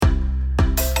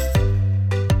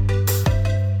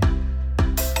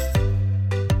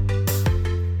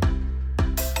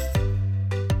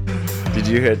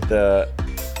you hit the...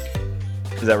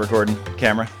 Is that recording?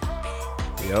 Camera?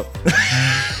 Yep.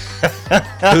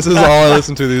 This is all I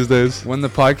listen to these days. When the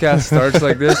podcast starts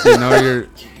like this, you know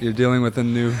you're dealing with a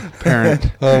new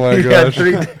parent. Oh my You got gosh.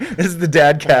 this is the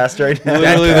dad cast right now.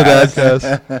 Literally the dad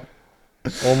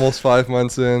cast. Almost 5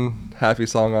 months in, happy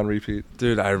song on repeat.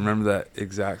 Dude, I remember that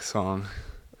exact song.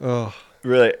 Oh.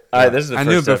 Really? This is the I first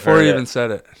knew it I've before heard you it. even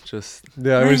said it. Just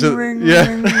Yeah, I ring, mean, just, ring, yeah.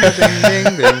 ring,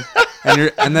 ding, ding,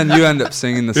 ding. And then you end up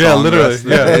singing the song. Yeah, the literally. rest of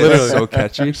the Yeah, day. literally. It's so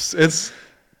catchy. It's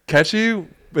catchy.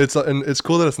 And it's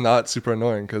cool that it's not super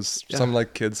annoying because Yeah. some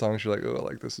like kid songs you're like, oh,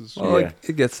 like this is. Well, Yeah. like,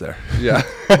 it gets there. Yeah.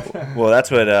 Well, that's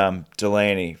what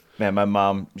Delaney, man, my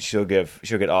mom, she'll get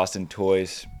Austin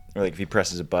toys, or like if he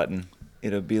presses a button,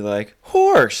 it'll be like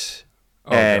horse.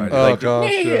 Oh, and God. like, Oh,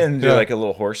 gosh, yeah. and do Yeah. like a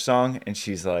little horse song, and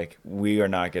she's like, "We are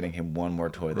not getting him one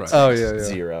more toy that's Right. Oh, yeah, yeah.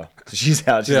 zero." So she's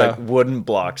out. She's Yeah. like wooden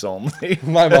blocks only.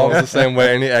 My mom's the same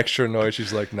way. Any extra noise,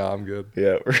 she's like, nah, I'm good.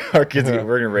 Yeah, our kids. Yeah.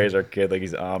 We're gonna raise our kid like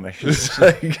he's Amish. It's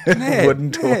like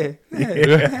wooden toy.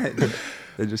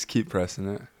 They just keep pressing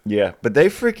it. Yeah, but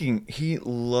he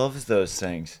loves those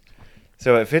things.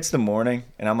 So if it's the morning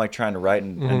and I'm like trying to write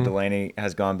and Delaney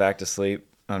has gone back to sleep,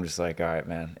 I'm just like, all right,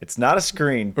 man, it's not a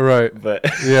screen, Right. but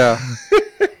Yeah.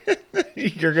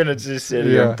 you're gonna just sit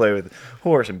here Yeah. and play with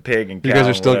horse and pig and cow. You guys are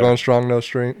and still whatever. going strong, no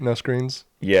screens?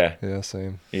 Yeah, Yeah,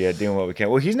 same. yeah, doing what we can.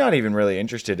 Well, he's not even really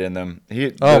interested in them.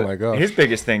 My gosh. His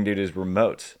biggest thing, dude, is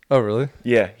remotes. Oh, really?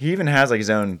 Yeah, he even has like his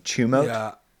own Chumote.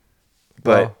 Yeah.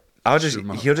 But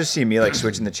Wow. he'll just see me like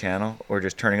switching the channel or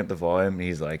just turning up the volume, and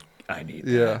he's like, I need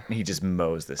that. Yeah. And he just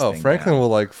mows this Oh, thing Franklin down. will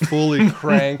like fully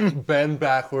crank, bend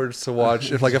backwards to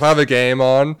watch. If I have a game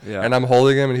on Yeah. and I'm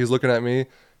holding him and he's looking at me,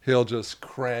 he'll just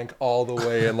crank all the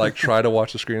way and like try to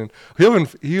watch the screen.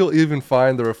 He'll even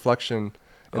find the reflection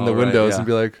in the Oh, right, windows yeah. and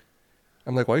be like,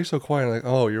 I'm like, why are you so quiet? I'm like,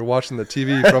 oh, you're watching the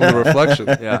TV from the reflection.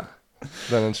 Yeah.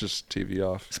 Then it's just TV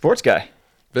off. Sports guy.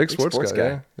 Big sports sports guy.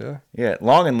 guy. Yeah. Yeah,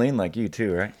 long and lean like you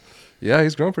too, right? Yeah,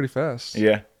 he's growing pretty fast.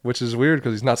 Yeah. Which is weird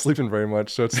because he's not sleeping very much.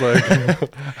 So it's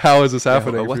like, how is this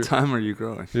happening? At what time are you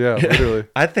growing? Yeah, literally.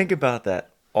 I think about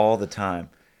that all the time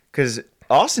because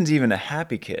Austin's even a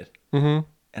happy kid. Mm-hmm.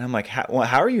 And I'm like, how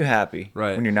are you happy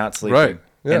Right. when you're not sleeping? Right.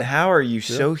 Yeah. And how are you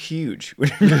so huge when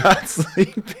you're not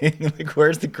sleeping? Like,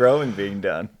 where's the growing being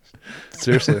done?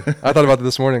 Seriously. I thought about it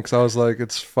this morning because I was like,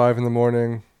 it's 5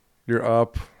 a.m. You're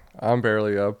up. I'm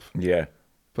barely up. Yeah.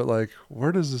 But like,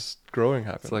 where does this growing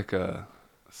happen? It's like a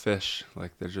fish.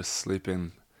 Like they're just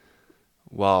sleeping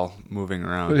while moving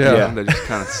around. Yeah. You know, they just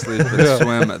kind of sleep and Yeah.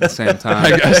 swim at the same time.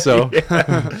 I guess so.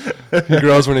 He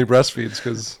grows when he breastfeeds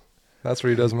because that's what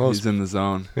he does most. He's in the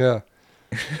zone. Yeah.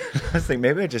 I was thinking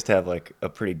maybe I just have like a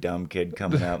pretty dumb kid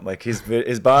coming out. Like his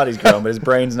body's growing, but his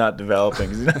brain's not developing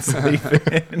 'cause he's not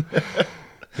sleeping.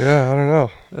 Yeah, I don't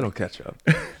know. It'll catch up.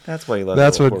 That's why you love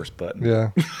That's the little what. horse button.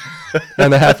 Yeah.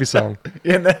 And the happy song.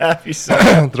 In the happy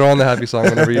song. Throw on the happy song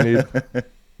whenever you need. Oh,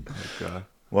 God.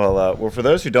 Well, for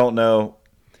those who don't know,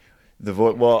 a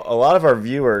lot of our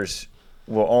viewers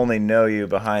will only know you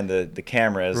behind the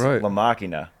camera as Right. La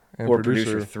Machina And or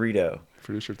producer Frito.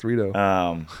 Producer Frito.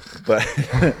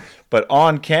 But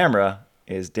on camera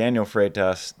is Daniel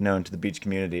Freitas, known to the beach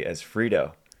community as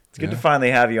Frito. It's good to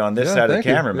finally have you on this side of the thank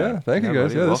you. camera, Yeah, man. thank you Yeah,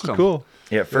 guys. buddy, Yeah, this is welcome. cool.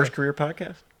 Yeah, first career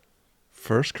podcast.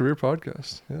 First career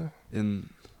podcast. Yeah. In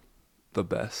the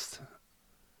best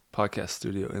podcast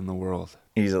studio in the world.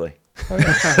 Easily. We were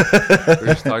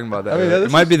just talking about that. I mean, yeah, it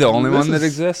this might is- be the only this one that is-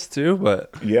 exists too,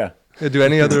 but Yeah. Yeah, do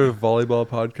any other volleyball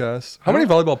podcasts? How many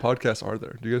volleyball podcasts are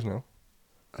there? Do you guys know?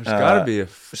 there's got to be a.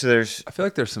 So there's I feel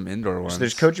like there's some indoor ones.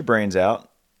 Coach Your Brains Out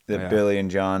that Yeah. Billy and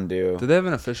John do. Do they have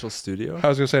an official studio? I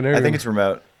was gonna say. I think it's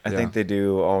remote. I Yeah. think they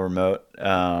do all remote.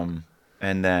 And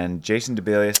then Jason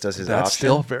DeBelius does his that's option.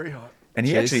 still very hot. And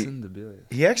Jason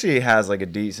DeBelius. he actually has like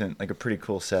a pretty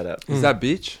cool setup. Is that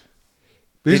beach?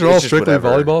 These It- are all it's just strictly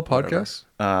whatever. volleyball Whatever. Mm.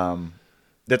 podcasts.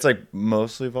 That's like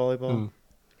mostly volleyball.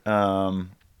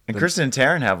 And Kristen and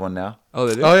Taryn have one now. Oh,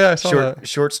 they do. Oh yeah, I saw that.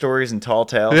 Short stories and tall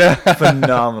tale. Yeah.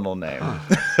 Phenomenal name.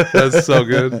 That's so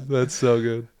good. That's so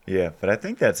good. Yeah, but I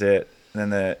think that's it.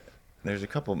 And then there's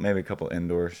maybe a couple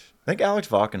indoors. I think Alex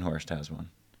Valkenhorst has one.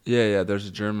 Yeah. There's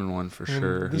a German one for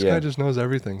sure. This Yeah. guy just knows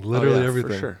everything. Literally Oh, yeah,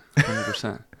 everything. For sure.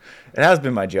 100%. It has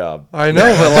been my job. I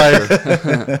know,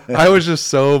 but like, I was just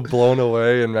so blown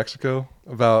away in Mexico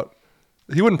about.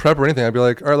 He wouldn't prep or anything. I'd be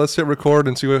like, all right, let's hit record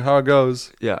and see how it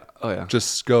goes. Yeah. Oh, yeah.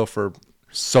 Just go for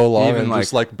so long Even and like-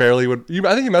 just like barely would.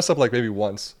 I think he messed up like maybe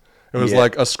once. It was Yeah.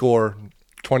 like a score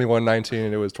 21-19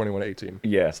 and it was 21-18.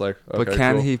 Yeah. It's like, But okay,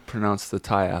 can cool. he pronounce the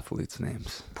Thai athletes'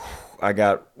 names? I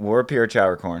got Warpir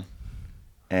Chowercorn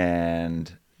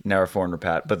and never formed a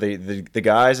pat. But the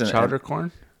guys and Chowder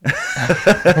corn?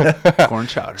 Corn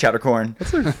chowder. chowder corn.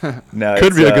 No,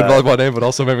 Could be a good volleyball name, but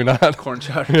also maybe not. Corn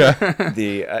chowder.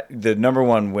 Yeah. The number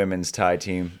one women's tie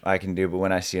team I can do, but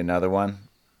when I see another one,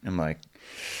 I'm like,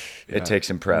 it takes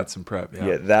some prep. Some prep.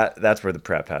 Yeah. Yeah, that's where the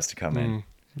prep has to come in.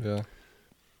 Yeah.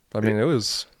 I mean, it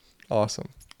was awesome.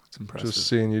 It's impressive. Just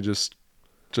seeing you just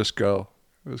go.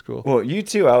 It was cool. Well, you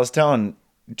too. I was telling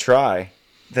Try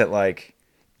that like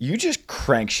you just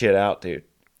crank shit out, dude.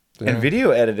 Yeah. And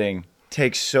video editing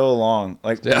takes so long.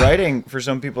 Like writing for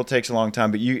some people takes a long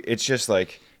time, but it's just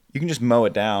like you can just mow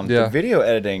it down. Yeah. But video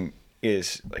editing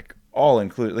is like all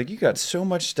included. Like you got so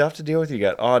much stuff to deal with. You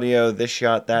got audio, this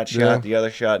shot, that shot, the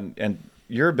other shot, and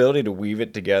your ability to weave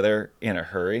it together in a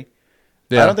hurry.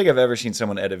 Yeah. I don't think I've ever seen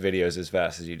someone edit videos as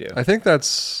fast as you do. I think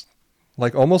that's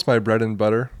like almost my bread and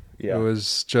butter. Yeah. It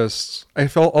was just,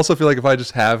 also feel like if I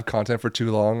just have content for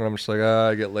too long and I'm just like,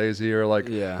 I get lazy or like,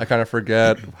 I kind of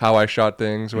forget how I shot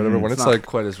things or whatever. When it's not like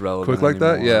quite as relevant quick like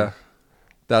that, anymore.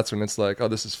 that's when it's like, oh,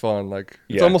 this is fun. Like,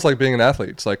 it's almost like being an athlete.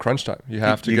 It's like crunch time. You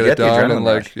have to You get get it the done adrenaline and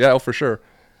like, rush. for sure.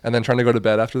 And then trying to go to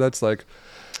bed after that, it's like,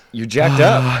 You're jacked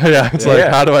up. it's like,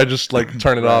 how do I just like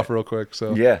turn it off real quick?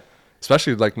 So Yeah.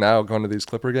 especially like now going to these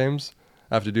Clipper games,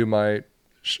 I have to do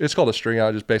it's called a string out.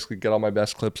 I just basically get all my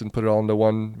best clips and put it all into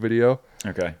one video.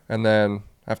 Okay. And then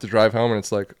I have to drive home and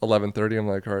it's like 11:30. I'm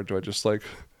like, all right, do I just like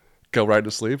go right to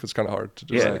sleep? It's kind of hard to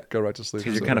just like go right to sleep.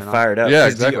 Because you're So- kind of fired up. Yeah,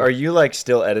 'Cause exactly. Are you like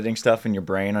still editing stuff in your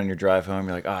brain on your drive home?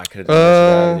 You're like, I could have done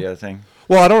this or the other thing.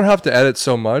 Well, I don't have to edit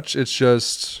so much. It's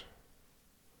just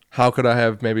how could I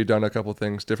have maybe done a couple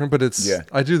things different? But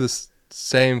I do this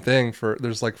same thing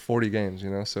there's like 40 games,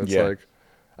 so it's like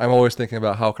I'm always thinking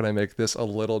about how can I make this a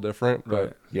little different,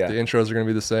 but the intros are going to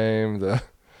be the same.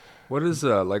 What is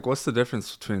what's the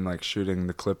difference between like shooting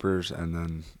the Clippers and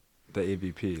then the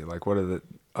AVP? Like, what are the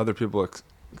other people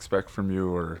expect from you?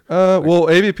 Or well,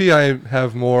 AVP I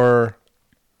have more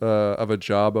of a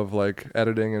job of like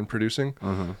editing and producing,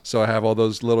 so I have all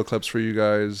those little clips for you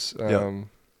guys.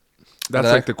 That's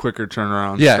like the quicker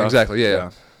turnaround. Yeah, stuff. exactly.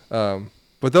 Yeah.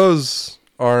 But those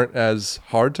aren't as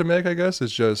hard to make, I guess.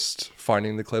 It's just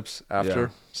finding the clips after. Yeah.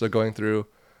 So going through,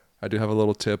 I do have a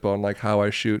little tip on like how I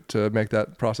shoot to make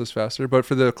that process faster. But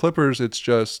for the Clippers, it's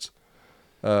just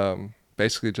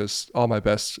basically just all my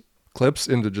best clips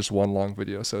into just one long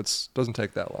video. So it doesn't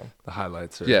take that long. The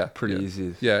highlights are pretty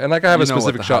easy. Yeah, and like I have You a know what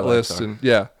specific the shot highlights list,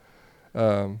 are.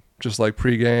 and just like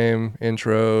pregame,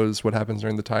 intros, what happens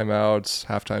during the timeouts,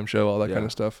 halftime show, all that kind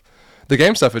of stuff. The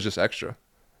game stuff is just extra.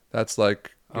 That's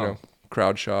like,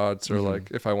 crowd shots or like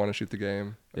if I want to shoot the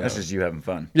game. That's just you having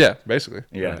fun. Yeah, basically.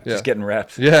 Yeah. Just getting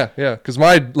reps. Yeah. Because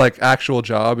my like actual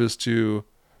job is to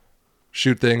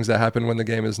shoot things that happen when the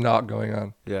game is not going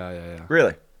on. Yeah.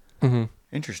 Really? Mm-hmm.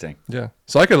 Interesting. Yeah.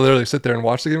 So I could literally sit there and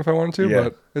watch the game if I wanted to, Yeah.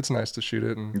 but it's nice to shoot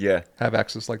it and Yeah. have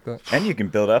access like that. And you can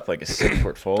build up like a sick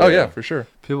portfolio. Oh yeah, for sure.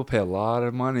 People pay a lot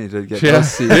of money to get Yeah.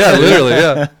 those seats. Yeah, literally,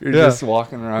 yeah. You're Yeah. just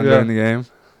walking around during the game.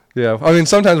 Yeah, I mean,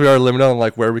 sometimes we are limited on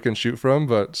like where we can shoot from,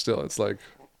 but still, it's like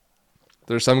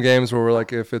there's some games where we're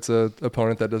like, if it's a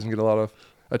opponent that doesn't get a lot of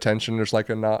attention, there's like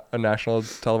a national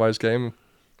televised game,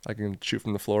 I can shoot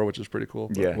from the floor, which is pretty cool.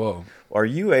 But Yeah. Whoa. Are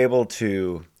you able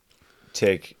to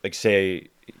take, like, say,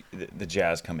 the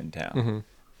Jazz come in town? Mm-hmm.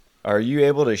 Are you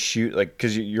able to shoot, like,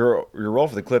 because your role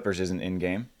for the Clippers isn't in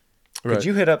game? Right. Could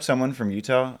you hit up someone from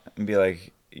Utah and be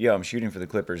like, "Yo, I'm shooting for the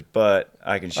Clippers, but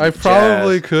I can shoot I the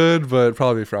probably Jazz." could, but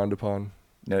probably frowned upon.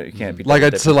 No, you can't be Like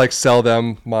double to like sell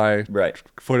them my Right.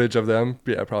 footage of them.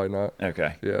 Yeah, probably not.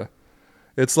 Okay. Yeah.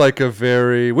 It's like a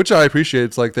very, which I appreciate.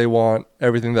 It's like they want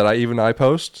everything that I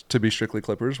post to be strictly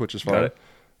Clippers, which is fine.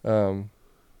 Got it.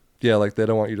 Yeah, like they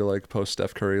don't want you to like post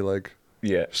Steph Curry like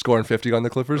Yeah. scoring 50 on the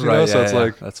Clippers, you know? So it's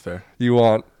like that's fair. you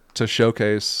want to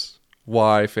showcase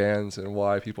why fans and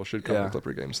why people should come to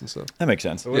Clipper games and stuff. That makes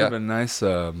sense. It would have been nice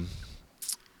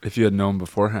if you had known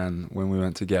beforehand when we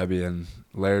went to Gabby and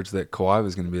Laird's that Kawhi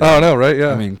was going to be there. Oh, no, right? Yeah.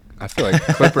 I mean, I feel like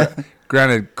Clipper.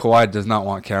 Granted, Kawhi does not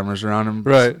want cameras around him,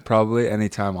 Right. Probably any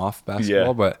time off basketball,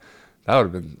 Yeah. but that would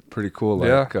have been pretty cool,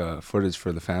 like footage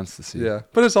for the fans to see. Yeah,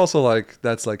 but it's also like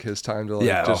that's like his time to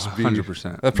like just be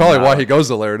 100%. That's probably why he goes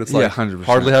to Laird. It's like 100%.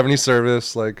 hardly have any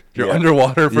service. Like you're Yeah.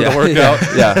 underwater for Yeah, the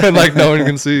workout, yeah. and like no one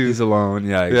can see you. He's alone.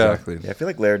 Yeah, exactly. Yeah, I feel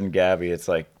like Laird and Gabby, it's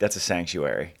like that's a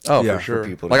sanctuary. Oh, Yeah, for for sure.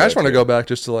 people to Like I go just want to to. go back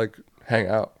just to like hang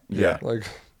out. Yeah. Like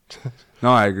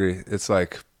No, I agree. It's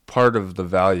like part of the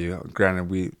value. Granted,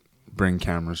 we bring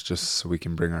cameras just so we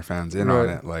can bring our fans in on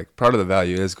Right. it. Like part of the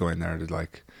value is going there to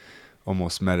like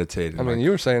almost meditate. And I mean, like, you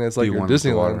were saying it's like be your one with the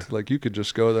Disneyland. water. Like you could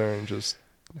just go there and just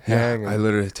hang. I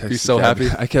literally texted be so Gabby.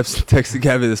 happy. I kept texting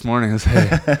Gabby this morning. I was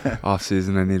hey, off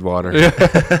season, I need water.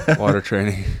 Water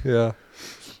training. Yeah.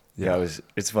 Yeah,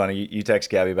 it's funny. You text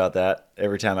Gabby about that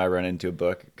every time I run into a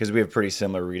book because we have pretty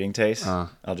similar reading tastes.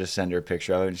 I'll just send her a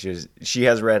picture of it, and she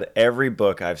has read every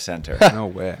book I've sent her. No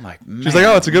way. I'm like, She's like,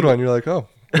 oh, it's a good one. You're like, oh,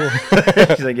 cool.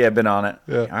 She's like, yeah, I've been on it.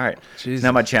 Yeah. All right. Jeez.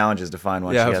 Now my challenge is to find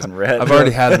one she hasn't read. I've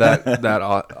already had that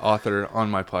author on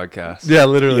my podcast. Yeah,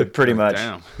 literally. Yeah, pretty much.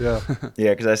 Damn. Yeah. Yeah,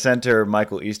 because I sent her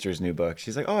Michael Easter's new book.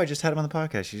 She's like, oh, I just had him on the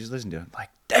podcast. She just listened to it. I'm like,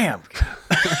 damn.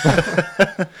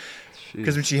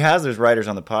 Because when she has those writers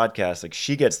on the podcast, like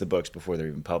she gets the books before they're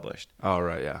even published. Oh,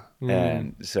 right, yeah.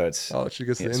 And so it's... Oh, she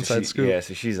gets the so inside scoop. Yeah,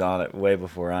 so she's on it way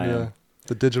before I am.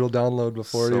 The digital download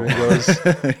before So it even goes.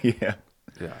 Yeah.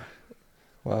 Yeah.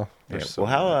 Wow. Yeah. So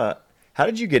Well, how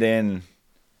did you get in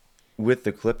with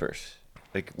the Clippers?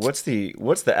 Like, what's the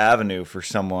avenue for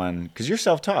someone? Because you're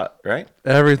self-taught, right?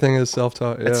 Everything is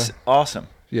self-taught. Yeah. That's awesome.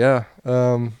 Yeah.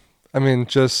 I mean,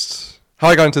 just how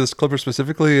I got into this Clipper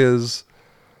specifically is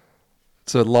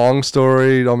it's a long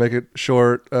story. I'll make it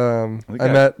short. I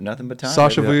met nothing but time.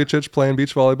 Sasha baby. Vujacic playing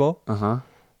beach volleyball. Uh-huh.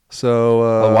 So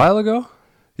A while ago?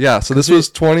 yeah. So this was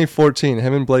 2014.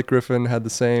 Him and Blake Griffin had the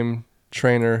same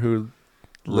trainer who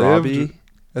lived. Robbie?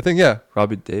 I think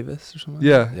Robbie Davis or something?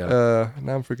 Yeah.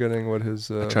 Now I'm forgetting what his.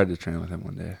 I tried to train with him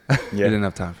one day. He Yeah. didn't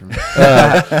have time for me.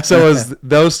 So it was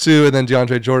those two, and then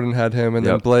DeAndre Jordan had him, and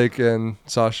then Yep. Blake and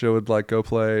Sasha would like go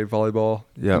play volleyball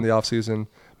Yep. in the off season.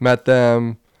 Met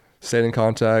them, stayed in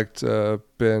contact,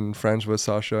 been friends with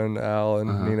Sasha and Al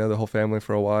and Nina, the whole family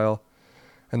for a while,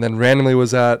 and then randomly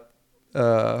was at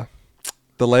the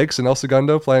lakes in El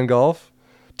Segundo playing golf.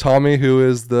 Tommy, who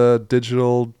is the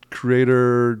digital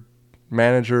creator,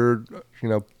 manager,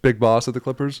 big boss at the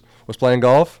Clippers, was playing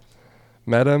golf.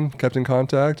 Met him, kept in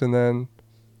contact, and then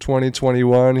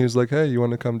 2021, he was like, "Hey, you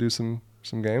want to come do some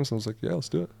games?" I was like, "Yeah, let's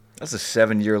do it." That's a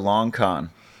 7-year long con.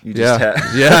 You just had.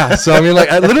 Yeah. So I mean, like,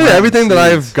 literally everything that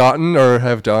I've gotten or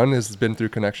have done has been through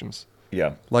connections.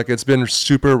 Yeah. Like, it's been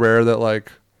super rare that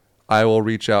like I will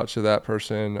reach out to that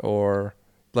person or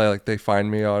like they find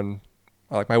me on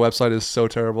like my website is so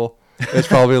terrible. It's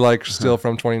probably like still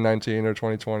from 2019 or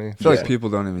 2020. I feel like people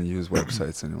don't even use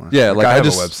websites anymore. Yeah, like I I have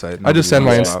just a website. I just send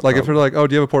my uses it, like if they're like, oh,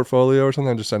 do you have a portfolio or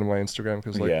something? I just send them my Instagram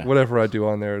because like Yeah. whatever I do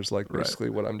on there is like Right. basically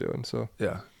what I'm doing. So,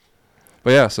 Yeah.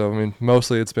 but yeah, so I mean,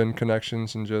 mostly it's been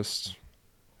connections and just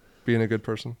being a good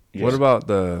person. Yes. What about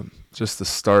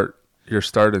your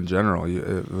start in general?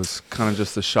 It was kind of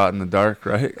just a shot in the dark,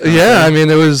 right? Yeah, I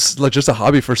mean, it was like just a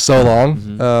hobby for so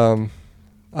long.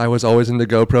 I was always into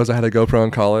GoPros. I had a GoPro in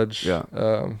college. Yeah.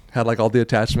 Had like all the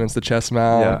attachments, the chest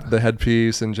mount, Yeah. the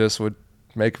headpiece, and just would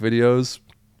make videos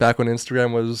back when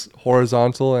Instagram was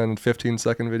horizontal and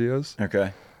 15-second videos.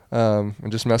 Okay.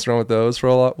 And just messed around with those for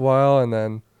a while. And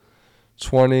then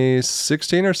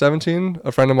 2016 or 17,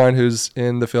 a friend of mine who's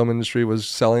in the film industry was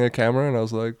selling a camera, and I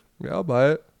was like, yeah, I'll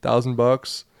buy it.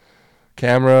 $1,000,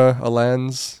 camera, a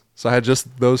lens. So I had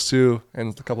just those two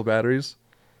and a couple batteries.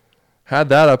 Had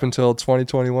that up until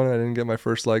 2021. I didn't get my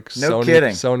first like No kidding.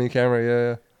 Sony camera.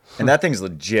 Yeah. And that thing's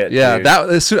legit. Yeah.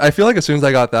 Dude. I feel like as soon as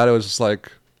I got that, it was just like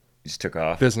You just took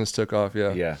off. business took off.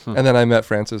 Yeah. Yeah. And then I met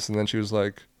Frances, and then she was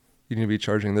like, you need to be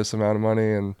charging this amount of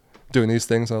money and doing these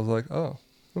things. I was like, oh,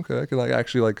 okay. I can like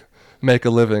actually like make a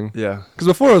living. Yeah. Because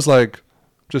before it was like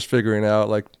just figuring out,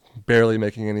 like barely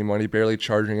making any money, barely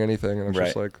charging anything. And I was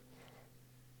just Right. like,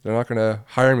 they're not going to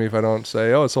hire me if I don't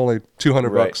say, oh, it's only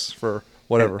 $200 Right. for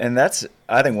whatever. And that's,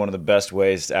 I think, one of the best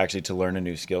ways to actually to learn a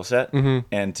new skill set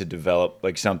and to develop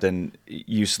like something.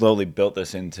 You slowly built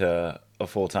this into a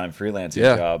full-time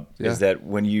freelancing job. Yeah. Is that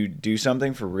when you do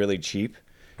something for really cheap,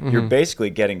 you're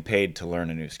basically getting paid to learn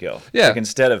a new skill. Yeah. Like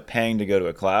instead of paying to go to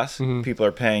a class, people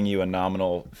are paying you a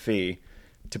nominal fee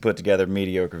to put together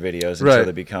mediocre videos until Right.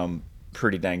 they become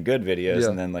pretty dang good videos. Yeah.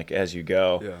 And then like as you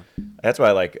go, Yeah. that's why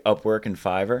I like Upwork and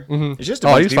Fiverr. It's just a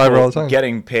Oh, I bunch use of Fiverr people all the time.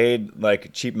 getting paid like a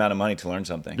cheap amount of money to learn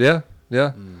something. Yeah.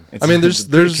 Yeah. It's- I mean, it's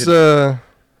there's a pretty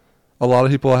a lot of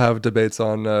people have debates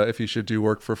on if you should do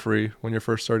work for free when you're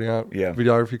first starting out Yeah.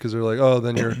 videography, because they're like, oh,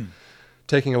 then you're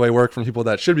taking away work from people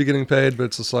that should be getting paid. But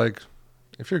it's just like,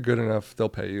 if you're good enough, they'll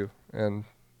pay you. And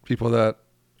people that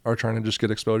are trying to just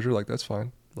get exposure, like that's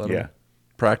fine. Let Yeah. them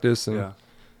practice and Yeah.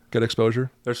 get exposure.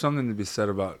 There's something to be said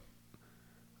about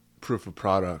proof of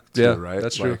product too, Yeah, right?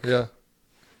 that's Like, true. Yeah,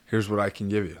 Here's what I can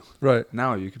give you. right,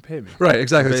 Now you can pay me. right,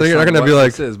 exactly. So Based you're not on gonna be what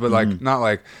like, this is, but like not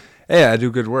like, hey, I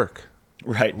do good work.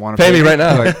 Right. Want pay me right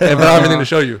now, like, if I don't have anything to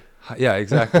show you. Yeah,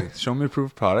 exactly. Show me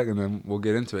proof of product, and then we'll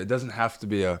get into it. It doesn't have to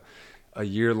be a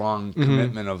year-long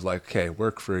commitment of like, okay,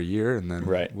 work for a year, and then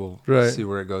Right. we'll Right. see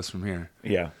where it goes from here.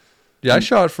 Yeah. Yeah, I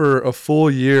shot for a full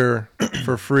year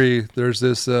for free. There's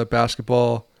this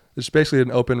basketball. It's basically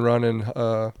an open run in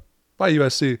by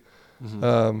USC.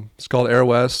 It's called Air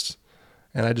West,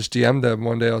 and I just DM'd them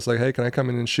one day. I was like, "Hey, can I come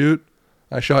in and shoot?"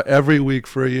 I shot every week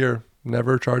for a year.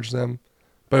 Never charged them,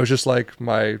 but it was just like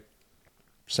my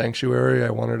sanctuary. I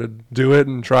wanted to do it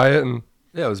and try it, and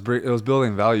yeah, it was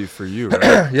building value for you,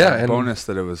 right? Yeah, and and bonus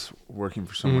that it was working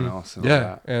for someone else. And all yeah,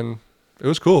 that. and it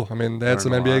was cool. I mean, they had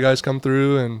some Learned a NBA lot. guys come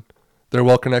through, and they're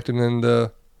well connected in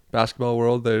the basketball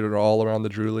world. They're all around the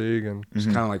Drew League, and Just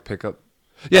kind of like pick up.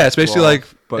 yeah, it's basically like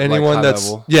but like anyone high that's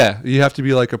level. yeah. You have to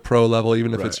be like a pro level,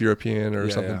 even if Right. it's European or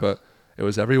Yeah, something. yeah. But it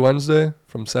was every Wednesday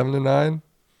from 7 to 9.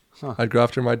 Huh. I'd go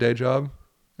after my day job,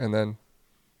 and then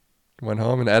went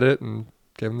home and edit and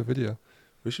gave them the video.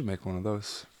 We should make one of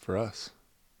those for us,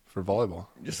 for volleyball.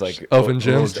 Just like Open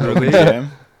gym. just open gym.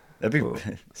 That'd be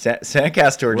Sandcastor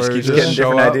just Where we keeps getting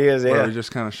show different up, ideas. Where Yeah, we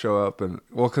just kind of show up and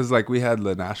because like we had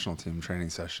the national team training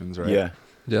sessions, right? yeah.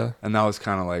 Yeah, And that was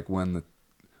kind of like when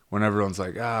everyone's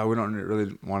like, we don't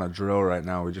really want to drill right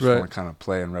now. We just Right. want to kind of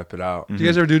play and rep it out. Do you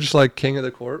guys ever do just like king of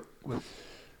the court with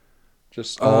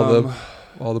just all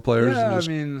the players? Yeah, and just,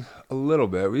 I mean a little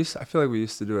bit. I feel like we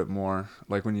used to do it more,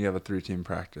 like when you have a 3-team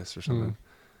practice or something.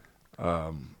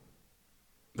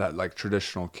 That like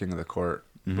traditional king of the court,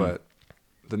 but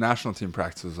the national team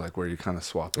practice was like where you kind of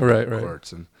swap it Right, the right.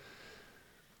 courts and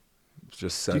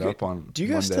just set up on. Do you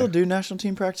guys one still day. do national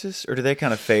team practice, or do they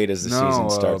kind of fade as the season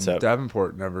starts up?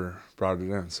 Davenport never brought it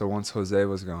in. So once Jose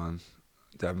was gone,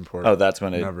 Davenport. Oh, that's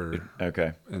when it. never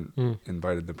Okay.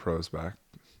 invited the pros back.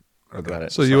 Or Got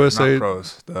it. So sorry, USA not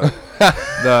pros. The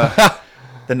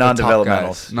The top non-developmentals.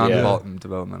 guys.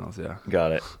 Non-developmentals. Yeah.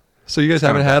 Got it. So you guys It's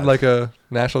kinda haven't had bad. like a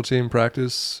national team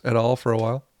practice at all for a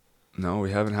while? No,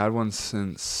 we haven't had one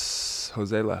since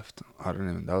Jose left. I don't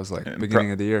even. That was like And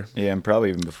beginning of the year, Yeah, and probably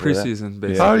even before that. preseason.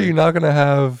 Basically. How are you not going to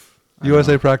have I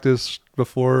USA know. practice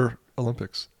before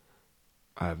Olympics?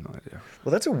 I have no idea.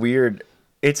 Well, that's a weird.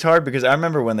 It's hard because I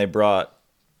remember when they brought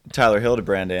Tyler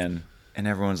Hildebrand in, and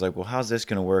everyone's like, "Well, how's this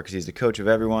going to work?" Because he's the coach of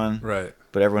everyone, Right.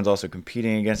 but everyone's also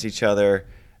competing against each other,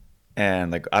 and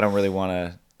like I don't really want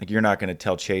to. Like, you're not going to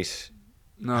tell Chase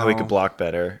No. how he could block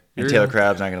better, and You're- Taylor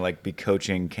Crabb's not going to like be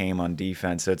coaching Kame on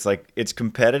defense. So it's like it's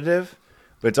competitive,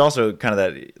 but it's also kind of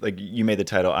that like you made the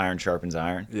title "Iron Sharpens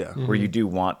Iron," Yeah. where you do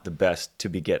want the best to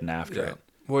be getting after Yeah. it.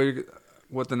 Well,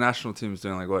 what the national team is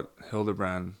doing, like what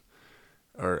Hildebrand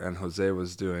and Jose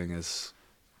was doing, is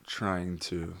trying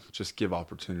to just give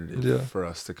opportunity Yeah. for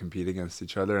us to compete against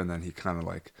each other, and then he's kind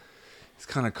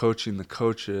of coaching the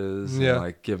coaches Yeah. and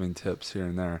like giving tips here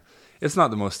and there. It's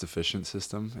not the most efficient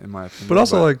system, in my opinion. But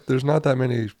also, like, there's not that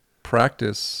many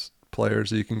practice players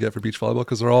that you can get for beach volleyball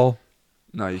because they're all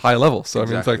no, you high level. So I mean,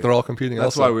 it's Exactly. like they're all competing.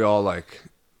 That's also. why we all like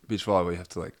beach volleyball. You have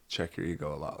to like check your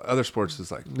ego a lot. Other sports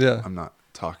is like, Yeah. I'm not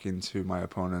talking to my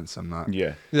opponents. I'm not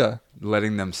Yeah. Yeah.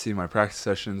 letting them see my practice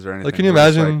sessions or anything. can you We're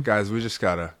just imagine- like, guys? We just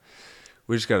gotta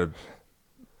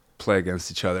play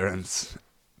against each other and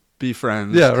be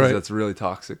friends. Yeah, 'cause right. That's really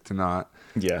toxic to not.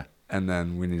 Yeah. And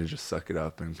then we need to just suck it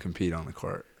up and compete on the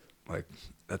court. Like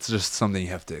that's just something you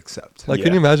have to accept. Like, Yeah.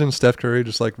 can you imagine Steph Curry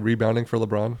just like rebounding for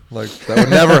LeBron? Like, that would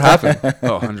never happen.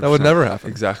 Oh, 100%. That would never happen.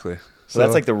 Exactly. So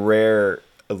that's like the rare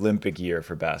Olympic year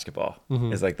for basketball.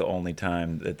 Is like the only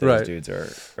time that those Right. dudes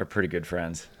are pretty good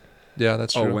friends. Yeah,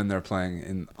 that's true. Oh, when they're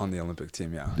playing on the Olympic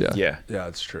team, yeah. yeah. Yeah. Yeah,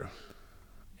 it's true.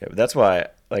 Yeah, but that's why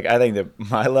like I think that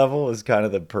my level is kind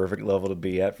of the perfect level to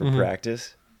be at for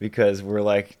practice because we're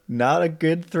like not a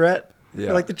good threat Yeah.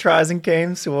 for like the tries and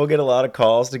cames. So we'll get a lot of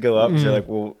calls to go up. So like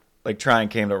we'll like try and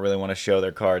came don't really want to show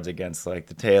their cards against like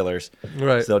the Taylors.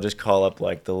 Right. So they'll just call up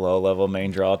like the low level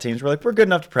main draw teams. We're like, we're good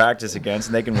enough to practice against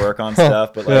and they can work on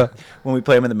stuff. But like when we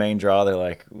play them in the main draw, they're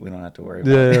like, we don't have to worry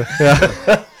about it.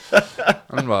 Yeah.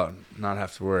 I'm about not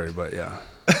have to worry, but yeah.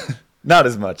 Not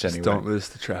as much Just anyway. don't lose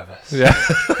to Travis. Yeah.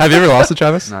 Have you ever lost to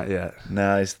Travis? Not yet.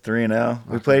 No, he's 3-0.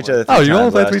 We played each other 3 Oh, times. you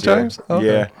only played last 3 year. times?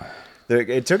 Okay. Yeah.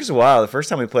 It took us a while. The first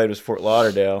time we played was Fort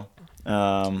Lauderdale.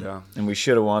 Yeah. And we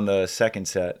should have won the second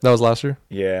set. That was last year?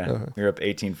 Yeah. Okay. We were up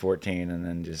 18-14 and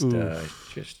then just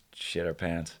shit our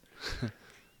pants.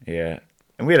 Yeah.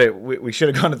 And we should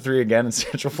have gone to 3 again in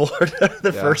Central Florida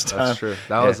the Yeah, first time. That's true.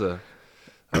 That was a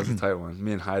tight one.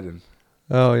 Me and Hayden.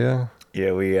 Oh, yeah.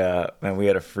 Yeah, we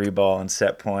had a free ball and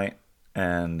set point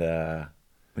and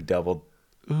we doubled.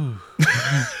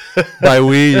 By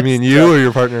we, you mean you or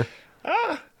your partner?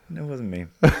 It wasn't me.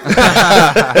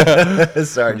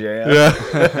 Sorry, Jay.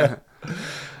 Yeah.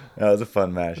 That was a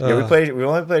fun match. Yeah, we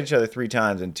only played each other 3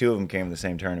 times, and 2 of them came in the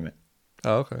same tournament.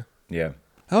 Oh, okay. Yeah.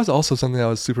 That was also something I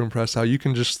was super impressed how you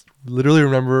can just literally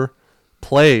remember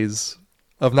plays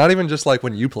of not even just like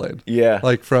when you played. Yeah.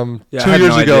 Like from Yeah, 2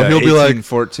 years ago, he'll 18, be like,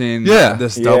 14. Yeah.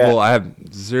 This Yeah. double. I have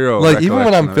zero. like even when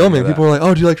I'm recollection of filming, any of people that. are like,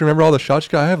 "Oh, do you like remember all the shots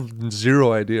you got?" I have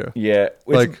zero idea. Yeah,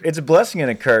 Like- it's a blessing and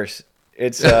a curse.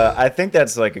 It's I think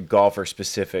that's like a golfer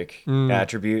specific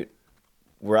attribute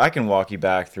where I can walk you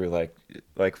back through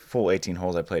like full 18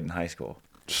 holes I played in high school,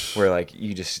 where like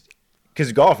you just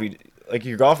because golf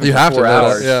you're golfing You for have to 4 know that,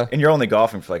 hours yeah. and you're only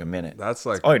golfing for like a minute. That's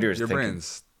like all you do is your thinking.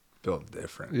 brain's built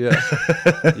different. Yeah,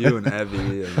 You and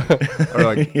Evie, or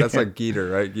like that's like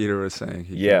Geeter, right? Geeter was saying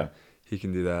he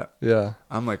can do that. yeah,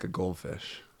 I'm like a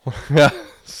goldfish, yeah,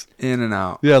 in and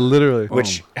out. yeah. Literally.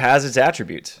 Which has its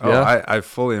attributes. Oh, Yeah. I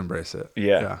fully embrace it.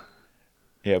 Yeah.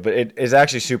 Yeah, but it is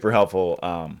actually super helpful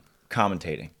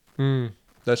commentating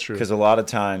That's true. because a lot of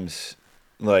times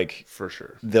like For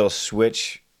sure. they'll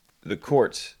switch the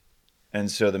courts, and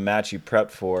so the match you prepped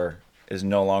for is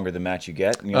no longer the match you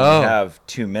get. And you only have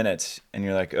 2 minutes, and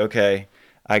you're like, okay,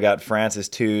 I got France's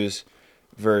twos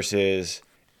versus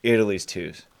Italy's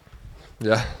twos.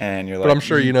 Yeah. And you're But like, I'm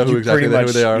sure you know who pretty exactly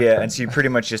who they are. Yeah, and so you pretty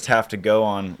much just have to go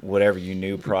on whatever you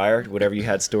knew prior, whatever you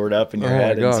had stored up in your Oh my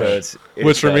head. And so gosh. it's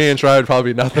Which for me just- and Try would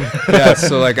probably be nothing. Yeah,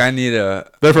 so like I need a.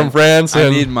 They're from France. I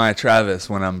And, need my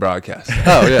Travis when I'm broadcasting.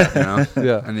 oh yeah, You know,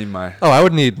 yeah. I need my. Oh, I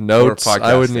would need notes.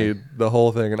 I would podcasting. need the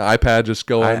whole thing, an iPad just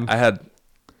going. I had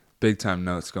big time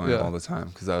notes going Yeah. all the time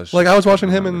because I was like just I was watching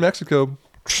him in remember. Mexico,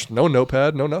 no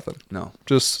notepad, no nothing. No,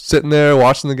 Just sitting there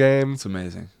watching the game. it's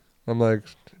amazing. I'm like,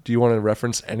 do you want to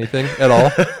reference anything at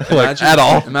all? Like at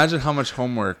all? Imagine how much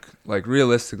homework. Like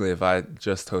realistically, if I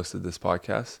just hosted this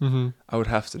podcast, Mm-hmm. I would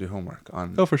have to do homework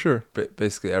on Oh, for sure.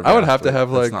 basically every. I would have to athlete.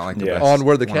 have, That's like, not the Yeah. best- on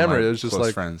where the one of camera my is, just close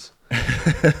like- friends.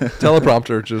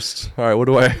 Teleprompter. Just all right. What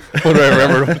do I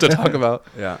remember what to talk about?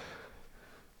 Yeah.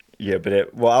 Yeah, but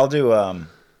I'll do.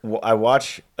 I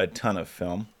watch a ton of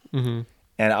film, Mm-hmm.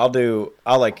 and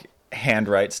I'll like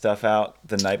handwrite stuff out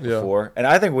the night Yeah. before. And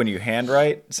I think when you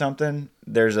handwrite something,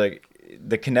 there's like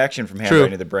the connection from True.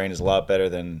 handwriting to the brain is a lot better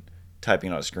than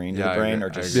typing on a screen to Yeah, the I brain agree. or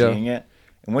just I agree. seeing it.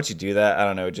 And once you do that, I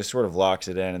don't know, it just sort of locks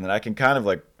it in, and then I can kind of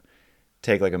like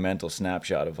take like a mental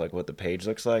snapshot of like what the page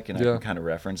looks like, and I Yeah. can kind of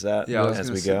reference that Yeah. I was as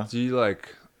gonna we say, go. do you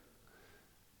like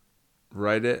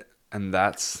write it and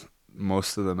that's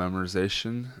most of the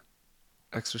memorization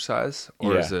exercise,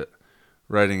 or is Yeah. it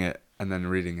writing it and then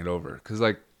reading it over? Because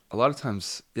like a lot of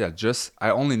times, just I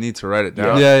only need to write it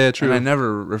down. Yeah, true. And I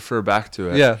never refer back to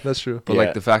it. Yeah, that's true. But Yeah.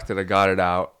 like the fact that I got it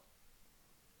out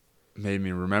made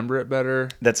me remember it better.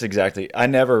 That's exactly. I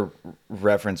never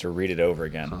reference or read it over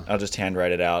again. I'll just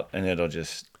handwrite it out, and it'll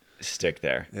just stick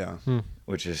there, Yeah.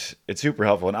 which is it's super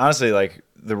helpful. And honestly, like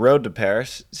the Road to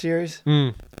Paris series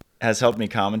has helped me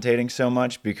commentating so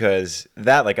much because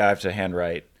that like I have to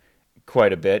handwrite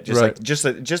quite a bit, just Right. like just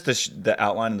the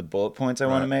outline and the bullet points I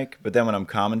want to Right. make. But then when I'm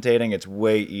commentating, it's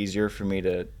way easier for me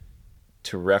to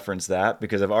reference that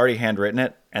because I've already handwritten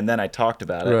it, and then I talked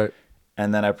about it. Right.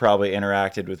 And then I probably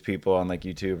interacted with people on like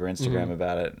YouTube or Instagram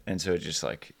about it, and so it's just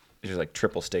like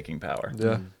triple staking power.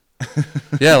 Yeah.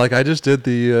 Yeah, like I just did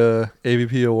the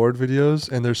AVP award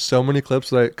videos, and there's so many clips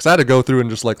that because I had to go through and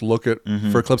just like look at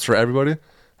for clips for everybody.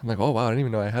 I'm like, oh wow, I didn't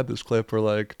even know I had this clip, or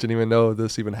like didn't even know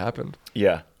this even happened,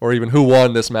 Yeah, or even who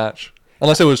won this match.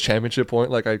 Unless it was championship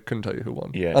point, like I couldn't tell you who won.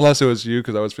 Yeah. Unless it was you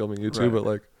because I was filming you too, Right. but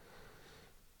like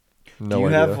no do you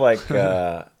idea. have like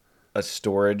a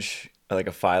storage, like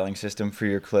a filing system for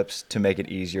your clips to make it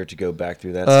easier to go back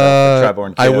through that stuff? The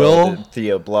Triborn I Kill, will. the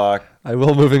Theo Block. I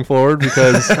will moving forward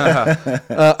because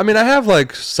I mean I have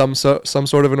like some sort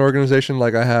of an organization.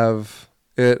 Like I have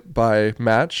it by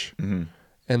match,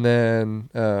 and then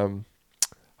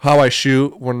how I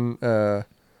shoot when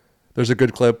there's a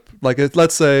good clip. Like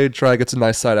let's say Try gets a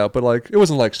nice side out, but like it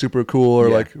wasn't like super cool or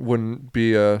Yeah. like wouldn't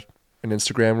be an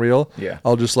Instagram reel. Yeah.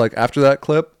 I'll just like after that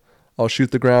clip, I'll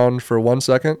shoot the ground for 1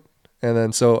 second, and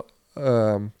then so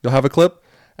you'll have a clip.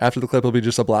 After the clip, it'll be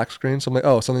just a black screen. So I'm like,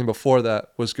 oh, something before that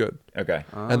was good. Okay.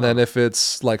 And then if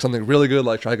it's like something really good,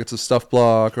 like Try gets a stuff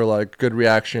block or like good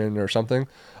reaction or something,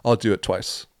 I'll do it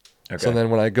twice. Okay. So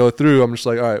then when I go through, I'm just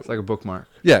like, all right, It's like a bookmark.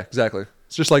 yeah, exactly.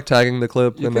 It's just like tagging the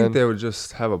clip, You and think then they would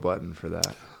just have a button for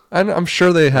that? I'm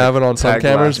sure they have it on some tag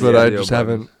cameras, last but I video just button.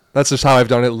 haven't. That's just how I've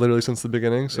done it literally since the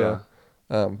beginning. So,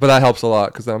 but that helps a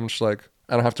lot because I'm just like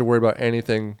I don't have to worry about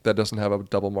anything that doesn't have a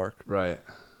double mark. Right.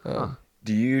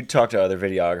 Do you talk to other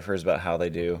videographers about how they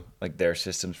do like their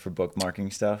systems for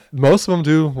bookmarking stuff? Most of them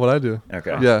do what I do.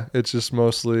 Okay. Yeah, it's just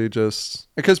mostly just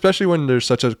because especially when there's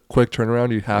such a quick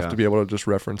turnaround, you have Yeah. to be able to just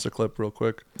reference a clip real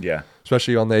quick. Yeah.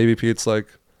 Especially on the AVP, it's like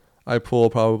I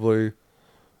pull probably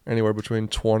anywhere between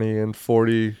 20 and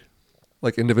 40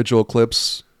 like individual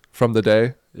clips from the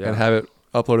day Yeah. and have it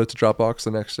uploaded to Dropbox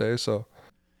the next day. So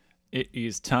It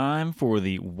is time for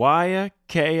the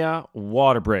Waiakea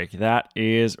Water Break. That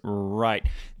is right.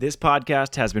 This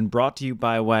podcast has been brought to you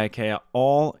by Waiakea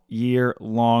all year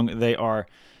long. They are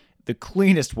the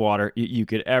cleanest water you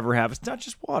could ever have. It's not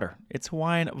just water. It's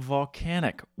Hawaiian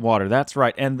volcanic water. That's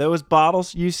right. And those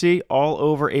bottles you see all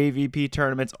over AVP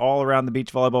tournaments all around the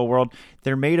beach volleyball world,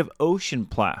 they're made of ocean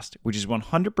plast, which is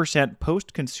 100%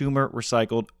 post-consumer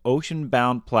recycled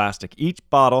ocean-bound plastic. Each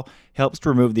bottle helps to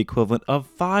remove the equivalent of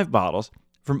 5 bottles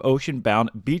from ocean-bound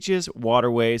beaches,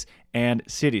 waterways, and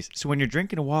cities. So when you're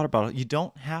drinking a water bottle, you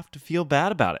don't have to feel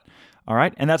bad about it. All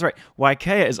right, and that's right.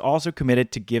 Waiakea is also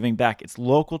committed to giving back. It's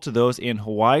local to those in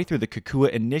Hawaii through the Kukua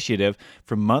Initiative,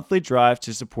 from monthly drives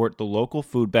to support the local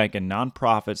food bank and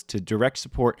nonprofits to direct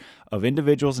support of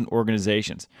individuals and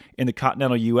organizations. In the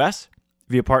continental U.S.,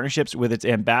 via partnerships with its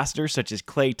ambassadors such as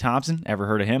Clay Thompson, ever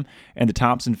heard of him, and the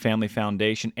Thompson Family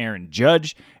Foundation, Aaron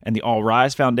Judge, and the All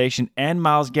Rise Foundation, and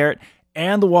Miles Garrett,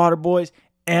 and the Water Boys,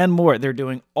 and more. They're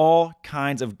doing all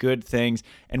kinds of good things,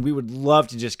 and we would love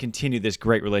to just continue this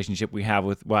great relationship we have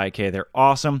with Waiakea. They're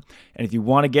awesome, and if you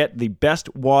want to get the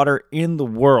best water in the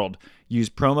world, use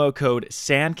promo code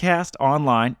SANDCAST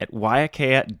online at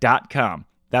waiakea.com.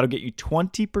 That'll get you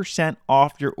 20%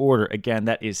 off your order. Again,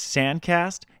 that is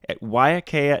SANDCAST at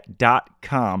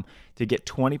waiakea.com to get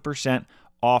 20%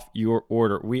 off your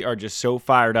order. We are just so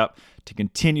fired up to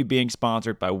continue being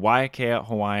sponsored by Waiakea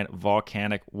Hawaiian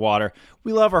Volcanic Water.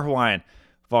 We love our Hawaiian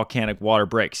volcanic water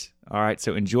breaks. All right,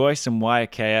 so enjoy some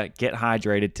Waiakea. Get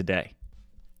hydrated today.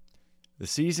 The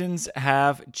seasons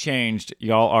have changed,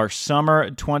 y'all. Our summer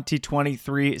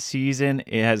 2023 season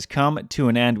has come to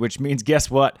an end, which means, guess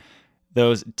what?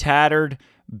 Those tattered,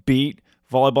 beat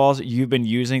volleyballs you've been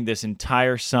using this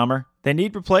entire summer, they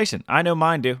need replacing. I know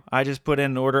mine do. I just put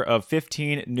in an order of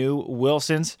 15 new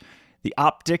Wilsons. The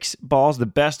Optics balls, the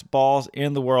best balls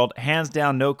in the world, hands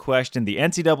down, no question. The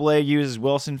NCAA uses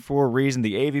Wilson for a reason.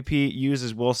 The AVP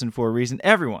uses Wilson for a reason.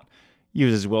 Everyone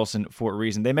uses Wilson for a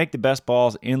reason. They make the best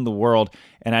balls in the world,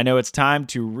 and I know it's time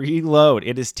to reload.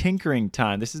 It is tinkering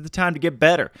time. This is the time to get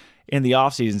better in the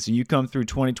offseason, so you come through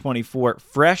 2024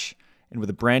 fresh and with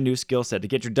a brand new skill set to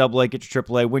get your AA, get your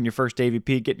AAA, win your first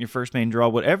AVP, get in your first main draw,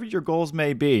 whatever your goals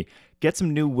may be. Get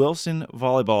some new Wilson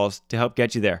volleyballs to help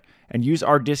get you there. And use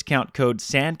our discount code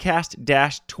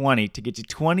SANDCAST-20 to get you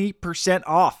 20%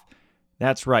 off.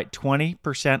 That's right,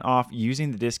 20% off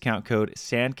using the discount code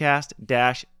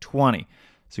SANDCAST-20.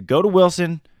 So go to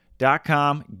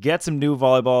wilson.com, get some new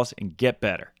volleyballs, and get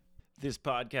better. This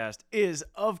podcast is,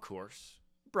 of course,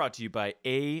 brought to you by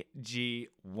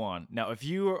AG1. Now, if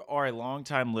you are a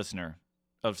longtime listener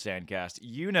of Sandcast,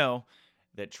 you know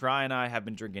that Tri and I have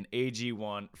been drinking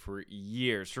AG1 for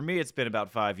years. For me, it's been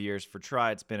about 5 years. For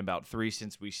Tri, it's been about 3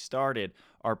 since we started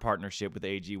our partnership with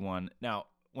AG1. Now,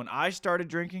 when I started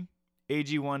drinking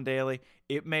AG1 daily,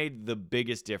 it made the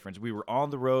biggest difference. We were on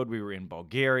the road. We were in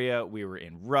Bulgaria. We were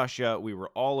in Russia. We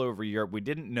were all over Europe. We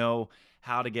didn't know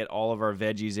how to get all of our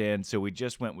veggies in, so we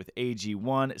just went with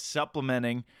AG1,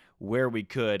 supplementing where we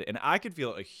could, and I could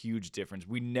feel a huge difference.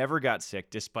 We never got sick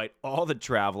despite all the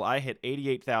travel. I hit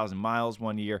 88,000 miles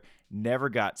one year, never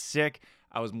got sick.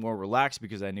 I was more relaxed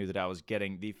because I knew that I was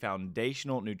getting the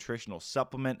foundational nutritional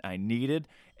supplement I needed,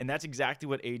 and that's exactly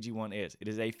what AG1 is. It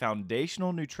is a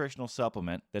foundational nutritional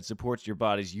supplement that supports your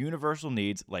body's universal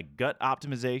needs like gut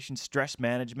optimization, stress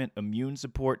management, immune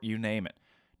support, you name it.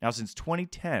 Now, since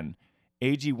 2010,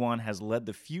 AG1 has led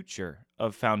the future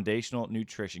of foundational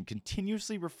nutrition,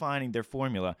 continuously refining their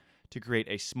formula to create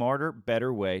a smarter,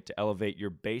 better way to elevate your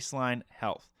baseline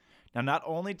health. Now, not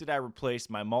only did I replace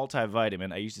my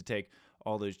multivitamin, I used to take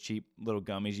all those cheap little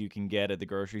gummies you can get at the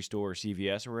grocery store or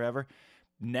CVS or wherever.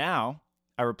 Now,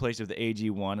 I replaced it with the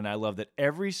AG1, and I love that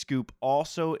every scoop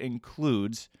also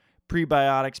includes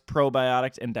prebiotics,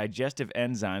 probiotics, and digestive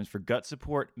enzymes for gut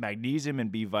support, magnesium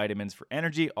and B vitamins for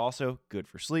energy, also good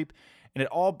for sleep. And it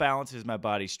all balances my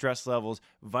body's stress levels.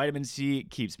 Vitamin C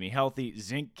keeps me healthy.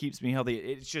 Zinc keeps me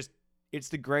healthy. It's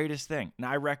the greatest thing. And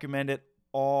I recommend it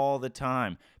all the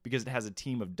time because it has a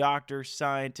team of doctors,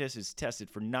 scientists. It's tested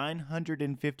for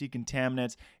 950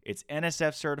 contaminants. It's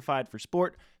NSF certified for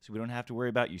sport, so we don't have to worry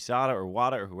about USADA or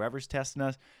WADA or whoever's testing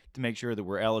us to make sure that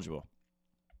we're eligible.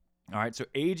 All right, so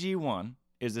AG1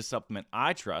 is the supplement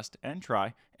I trust and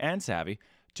Try and Savvy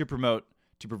to provide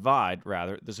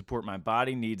the support my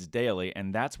body needs daily,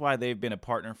 and that's why they've been a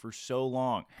partner for so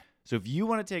long. So if you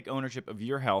want to take ownership of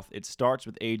your health, it starts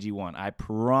with AG1. I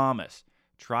promise.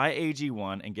 Try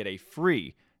AG1 and get a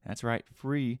free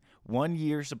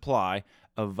 1-year supply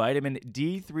of vitamin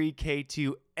D3,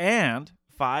 K2, and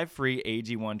 5 free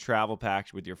AG1 travel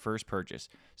packs with your first purchase.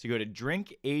 So go to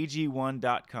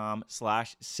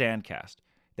drinkag1.com/sandcast.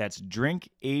 That's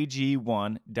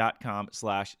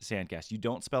drinkag1.com/sandcast. You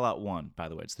don't spell out one, by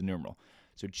the way. It's the numeral.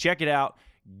 So check it out.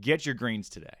 Get your greens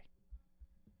today.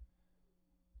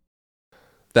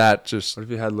 That just What if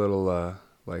you had little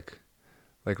like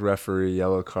referee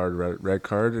yellow card, red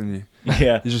card, and you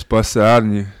Yeah. you just bust it out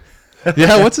and you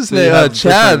yeah. What's his so you name? have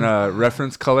Chad. different,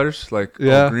 reference colors like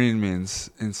Yeah. green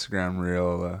means Instagram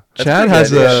reel. Chad pretty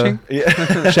has good a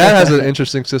Yeah. Chad has an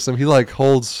interesting system. He like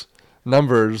holds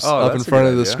numbers Oh, up in that's a front good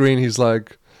of the idea. screen. He's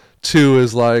like 2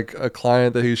 is like a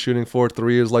client that he's shooting for.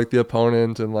 3 is like the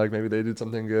opponent, and like maybe they did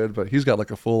something good. But he's got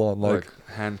like a full on like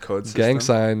hand code gang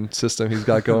system. sign system he's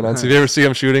got going on. So if you ever see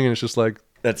him shooting and it's just like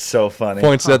That's so funny.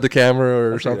 points at the camera or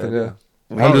That's a good something, yeah. idea.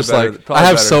 I'm Probably just better- like probably I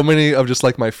have better. so many of just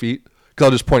like my feet because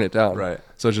I'll just point it down. Right.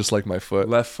 So it's just like my foot.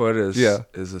 Left foot is Yeah.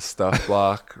 is a stuff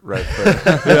block. Right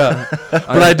foot. Yeah.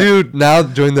 But I do now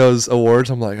during those awards,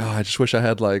 I'm like, oh, I just wish I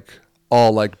had like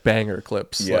all like banger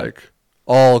clips, Yeah. like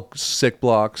all sick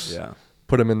blocks. Yeah.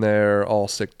 Put them in there, all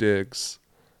sick digs.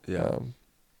 Yeah.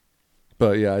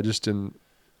 But yeah, I just didn't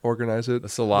organize it.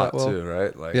 That's a lot that well. too,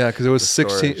 right? Like Yeah, because it was the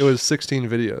 16. storage. It was 16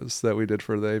 videos that we did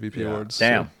for the AVP Yeah. awards. so,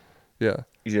 Damn. yeah.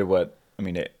 You did what? I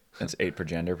mean, that's 8 per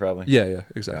gender, probably. Yeah.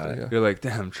 Exactly. Yeah. You're like,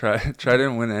 damn, try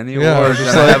didn't win any Yeah, I was awards.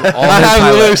 just and I like, have all I his have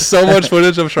literally highlights. so much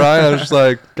footage of trying. I was just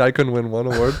like, guy couldn't win one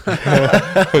award.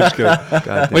 Just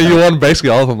kidding. But you won basically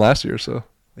all of them last year, so.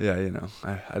 Yeah,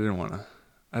 I didn't want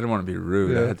to be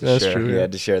rude. I Yeah, had to that's share. true. You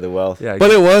had to share the wealth. Yeah,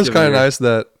 But it was give kind of your- nice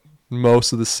that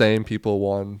most of the same people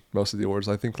won most of the awards.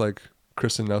 I think like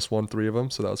Kristen Nuss won 3 of them,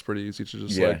 so that was pretty easy to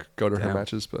just Yeah. like go to her Damn.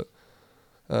 matches. But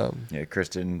Yeah,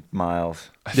 Kristen Miles.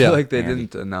 I feel Yeah. like they Andy.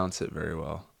 didn't announce it very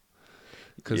well.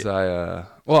 Because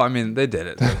well, I mean, they did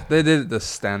it. They did it the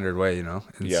standard way, Yeah.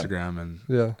 Instagram and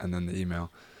yeah, and then the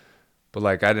email. But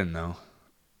like, I didn't know.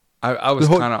 I was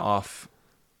The whole- kind of off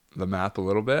the map a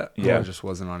little bit. Yeah. I just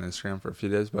wasn't on Instagram for a few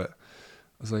days, but I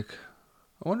was like,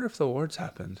 I wonder if the awards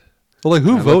happened. well, like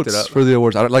who I looked it votes up. for the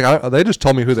awards? They just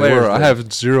told me who they Players were. I voted.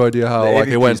 have zero idea how The like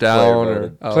it went AVP's player down or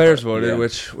voted. Players okay. voted, Yeah.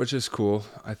 which is cool.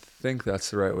 I think that's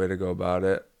the right way to go about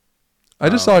it. I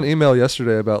just saw an email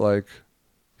yesterday about like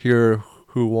here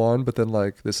who won, but then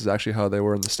like this is actually how they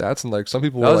were in the stats, and like some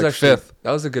people That were was like actually 5th.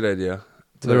 That was a good idea.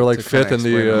 They were like to kinda 5th in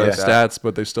the explain it like that. stats,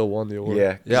 but they still won the award.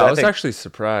 Yeah. 'cause Yeah, I was think- actually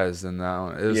surprised in that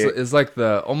one. Yeah. It's like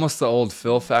almost the old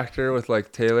Phil factor with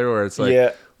like Taylor, where it's like,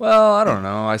 Yeah. well, I don't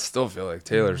know. I still feel like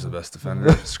Taylor's the best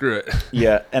defender. Screw it.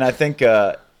 Yeah, and I think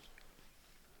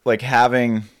like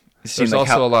having seen There's like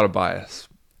also how, a lot of bias.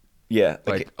 yeah,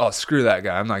 Like, oh, screw that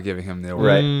guy. I'm not giving him the award.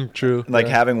 Right. True. like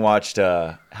yeah. having watched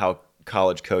how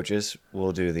college coaches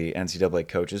will do the NCAA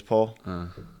coaches poll.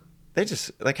 They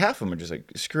just like half of them are just like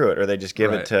screw it, or they just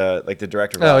give Right. it to like the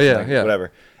director. Of Oh, ops, yeah, like, yeah.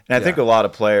 whatever. And I think Yeah. a lot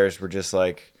of players were just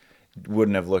like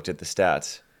wouldn't have looked at the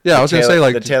stats. Yeah, I was gonna say,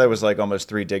 like- the Taylor was like almost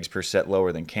 3 digs per set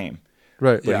lower than Kame,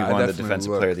 Right. but Yeah, he I won the definitely defensive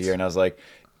player of the looked. year. And I was like,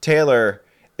 Taylor,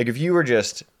 like if you were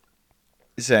just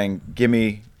saying,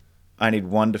 I need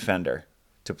one defender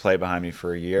to play behind me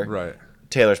for a year. Right.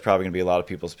 Taylor's probably going to be a lot of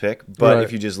people's pick. But Right.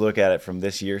 if you just look at it from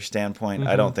this year's standpoint,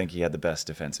 I don't think he had the best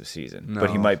defensive season. But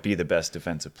he No. might be the best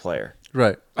defensive player.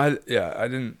 Right. I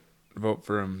didn't vote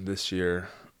for him this year.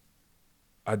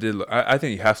 I did. I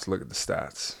think you have to look at the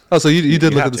stats. Oh, so you did you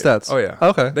look have at the to. stats? Oh yeah.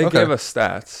 Okay. They okay. gave us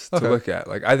stats Okay. to look at.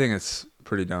 Like, I think it's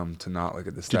pretty dumb to not look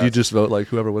at the stats. Did you just vote like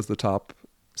whoever was the top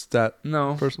stat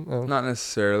No, person? Oh. not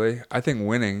necessarily. I think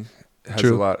winning has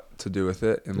True. a lot to do with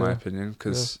it, in my Yeah. opinion,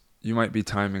 because you might be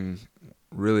timing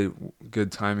really good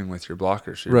timing with your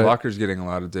blockers. Your Right. blocker's getting a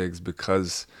lot of digs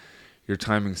because your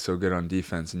timing's so good on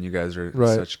defense, and you guys are in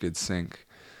Right. such good sync.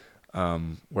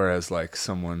 Whereas like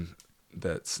someone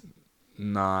that's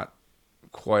not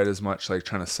quite as much like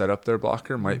trying to set up their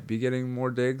blocker might be getting more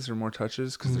digs or more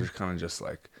touches because they're kind of just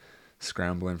like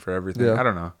scrambling for everything. Yeah. I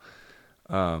don't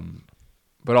know.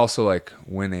 But also like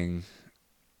winning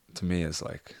to me is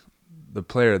like the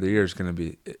player of the year is going to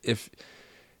be if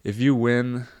you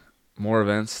win more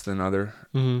events than other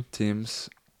teams,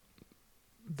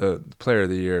 the player of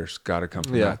the year's got to come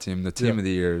from Yeah. that team. The team Yeah. of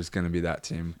the year is going to be that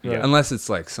team, Yeah. unless it's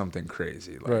like something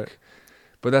crazy. Like, Right.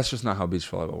 but that's just not how beach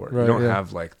volleyball works. Right, You don't yeah.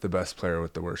 have like the best player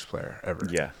with the worst player ever.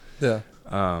 Yeah. Yeah.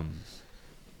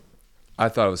 I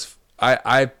thought it was.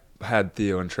 I had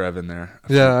Theo and Trev in there.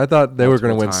 Yeah, I thought they were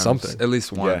going to multiple win times, something. at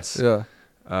least once. Yeah.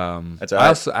 That's I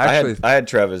also actually I had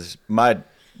Trev as my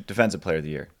defensive player of the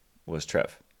year was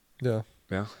Trev. Yeah.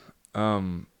 Yeah.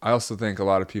 I also think a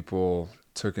lot of people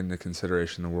took into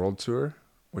consideration the World Tour,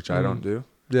 which I don't do.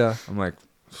 Yeah. I'm like,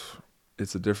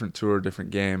 it's a different tour,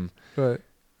 different game. Right.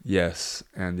 yes,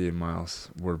 Andy and Miles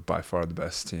were by far the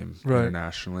best team Right.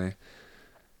 internationally.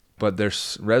 But their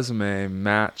resume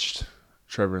matched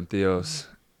Trevor and Theo's.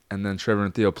 And then Trevor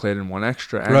and Theo played in one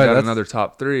extra and got another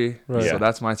top 3. Right. So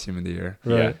that's my team of the year.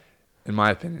 Right. Yeah. In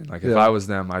my opinion. Like, if I was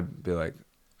them, I'd be like,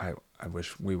 I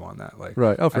wish we won that. Like,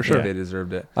 Right. Oh, for I sure. think they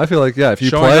deserved it. I feel like, if you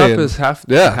Showing play up is half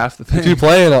the thing. If you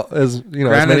play in as you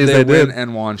know, as Granted, many as they they win did,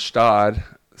 and won Stad,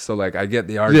 so like I get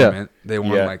the argument. They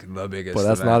won Yeah. like the biggest. but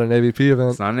that's event. not an AVP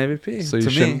event. It's not an AVP. So you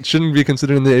to me. shouldn't be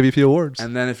considered in the AVP awards.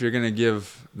 And then if you're gonna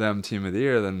give them Team of the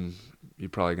Year, then you're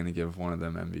probably gonna give one of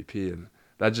them MVP, and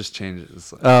that just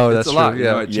changes. Oh, it's that's a lot. true. You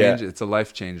know, Yeah. it changes. It's a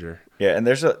life changer. Yeah, and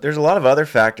there's a lot of other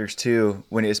factors too,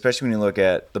 especially when you look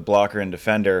at the blocker and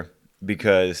defender,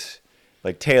 because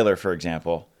like Taylor, for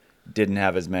example, didn't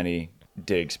have as many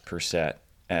digs per set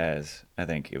as I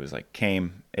think it was like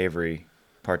Kame, Avery,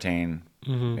 Partain,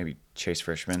 maybe Chase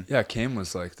Frischman. Yeah, Kame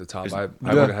was like the top. I Yeah.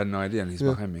 would have had no idea, and he's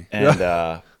behind me. And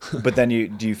but then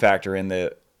do you factor in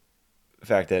the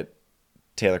fact that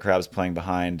Taylor Crabb's playing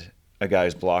behind a guy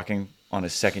who's blocking on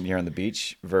his second year on the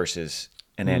beach versus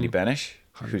an Andy Benish,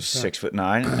 who's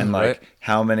 6'9", and like Right.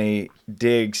 how many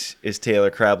digs is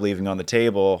Taylor Crabb leaving on the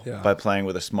table by playing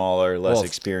with a smaller, less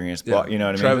experienced block? You know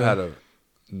what I mean? Trev had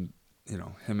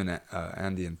him and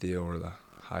Andy and Theo were the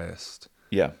highest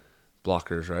Yeah,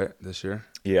 blockers, right, this year.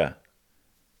 yeah,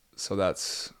 So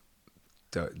that's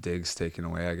digs taken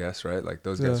away, I guess, right? Like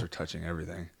those guys are touching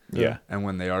everything. yeah. And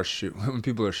when when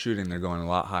people are shooting, they're going a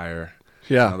lot higher.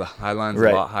 Yeah. You know, the high line's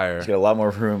Right. a lot higher. He's got a lot more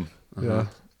room. Yeah.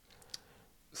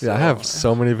 So, Yeah, I have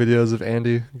so many videos of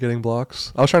Andy getting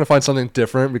blocks. I was trying to find something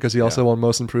different because he also won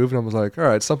most improved, and I was like, all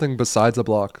right, something besides a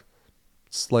block.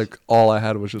 It's like all I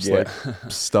had was just like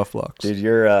stuff blocks. Dude,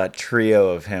 your trio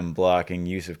of him blocking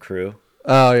use of crew.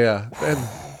 Oh yeah, and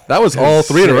that was all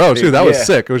 3 in a row too. That was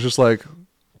sick. It was just like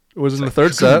it was in the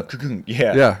third set.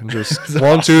 Yeah, Yeah, and just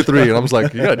 1, 2, 3, and I was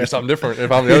like, you gotta do something different.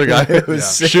 If I'm the other guy, It was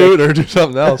sick. shoot or do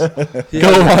something else.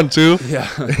 Go on 2. Yeah.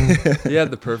 He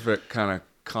had the perfect kind of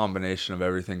combination of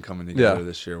everything coming together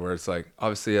this year, where it's like,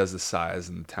 obviously he has the size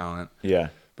and the talent, Yeah,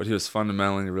 but he was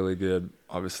fundamentally really good.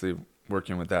 Obviously,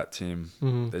 working with that team,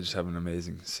 they just have an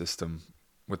amazing system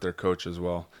with their coach as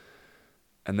well.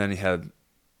 And then he had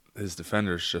his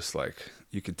defenders, just like,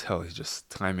 you could tell he's just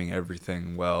timing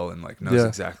everything well, and like knows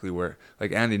exactly where,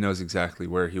 like Andy knows exactly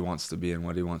where he wants to be and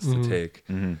what he wants to take.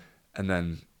 And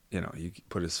then, you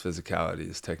put his physicality,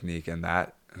 his technique, and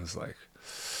that, and it was like,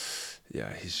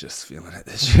 yeah, he's just feeling it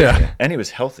this year. Yeah, and he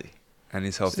was healthy. And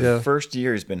he's healthy. Yeah. First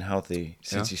year he's been healthy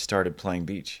since he started playing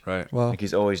beach. Right. wow. Like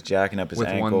he's always jacking up his With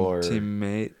ankle. one or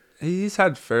teammate. He's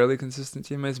had fairly consistent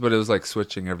teammates, but it was like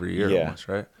switching every year almost,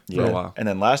 right? For a while. And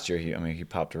then last year he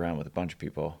popped around with a bunch of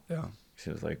people. Yeah.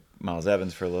 So it was like Miles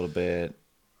Evans for a little bit.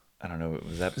 I don't know.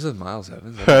 Was that? This is Miles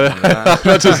Evans. I don't remember that.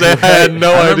 That's just I had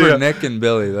no I remember idea. Nick and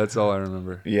Billy. That's all I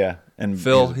remember. Yeah. And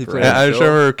Phil, was he great. played- I just Phil?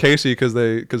 remember Casey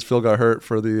because Phil got hurt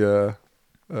for the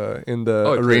in the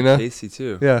Oh, he played arena. Casey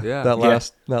too. Yeah, Yeah. that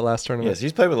last tournament. Yes,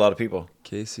 he's played with a lot of people.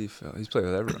 Casey, Phil. He's played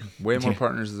with everyone. Way more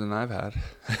partners than I've had.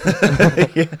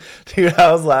 Yeah. Dude,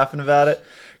 I was laughing about it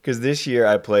because this year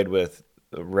I played with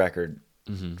a record.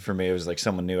 For me, it was like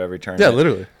someone new every tournament. Yeah,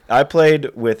 literally. I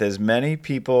played with as many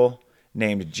people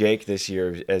named Jake this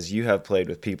year as you have played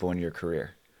with people in your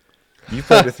career. You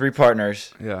played with 3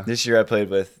 partners. Yeah. This year I played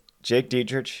with Jake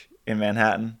Dietrich in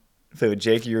Manhattan. I played with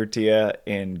Jake Urrutia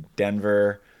in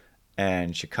Denver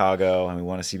and Chicago, and we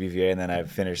won a CBVA, and then I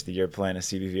finished the year playing a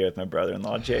CBVA with my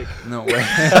brother-in-law, Jake. No way.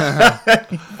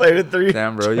 Played with 3.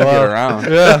 Damn, bro. You get around.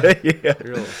 Yeah. Yeah. You're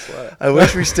a little slut. I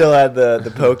wish we still had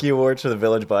the Pokey Awards for the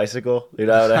Village Bicycle. Dude,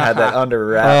 I would have had that under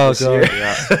wrap this year.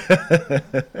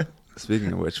 Yeah.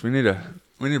 Speaking of which, we need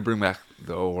to bring back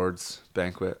the awards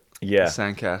banquet. Yeah. The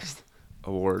Sandcast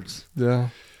Awards. Yeah.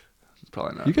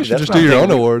 Probably not. You guys should That's just do your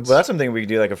something own awards. Well, that's something we could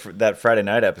do, like that Friday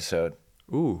night episode.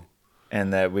 Ooh.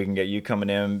 And that we can get you coming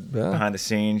in Yeah. behind the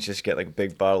scenes, just get like a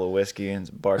big bottle of whiskey and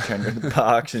some bartender in the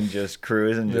box and just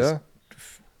cruise and just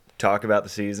talk about the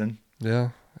season. Yeah.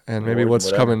 And maybe Awards, what's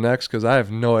whatever. coming next, because I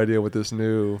have no idea what this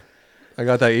new. I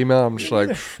got that email. I'm just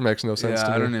like, makes no sense Yeah,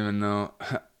 to I me. don't even know.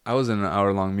 I was in an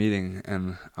hour-long meeting,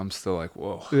 and I'm still like,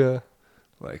 whoa. Yeah.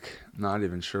 Like, not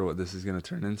even sure what this is going to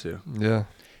turn into. Yeah.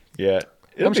 Yeah.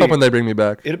 I'm just hoping they bring me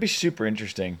back. It'll be super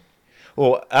interesting.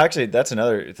 Well, actually, that's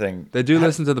another thing. They do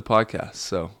listen to the podcast,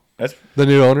 so That's The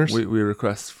new owners. we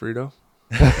request Frito.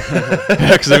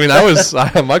 Because I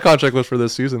mean, my contract was for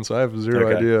this season, so I have zero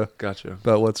Okay. idea Gotcha.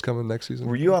 about what's coming next season.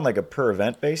 Were you on like a per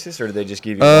event basis, or did they just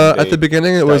give you? At the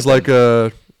beginning, it was like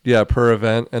stipend? per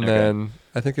event, and Okay. then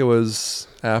I think it was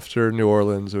after New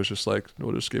Orleans. It was just like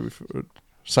we'll just give you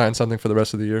sign something for the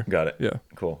rest of the year. Got it. Yeah.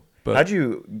 Cool. But how'd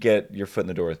you get your foot in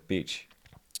the door with beach?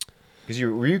 Because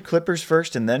were you Clippers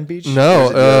first and then beach?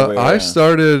 No, I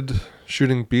started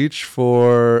shooting beach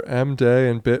for M Day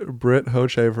and Britt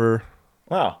Hochaver.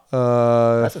 Wow,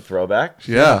 that's a throwback.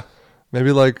 Yeah,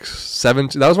 maybe like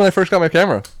 17. That was when I first got my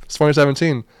camera. It's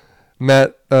 2017.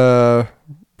 Met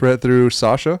Britt through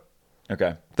Sasha.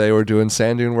 Okay. They were doing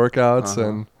sand dune workouts,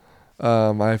 and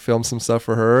I filmed some stuff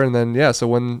for her. And then so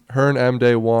when her and M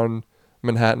Day won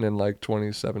Manhattan in like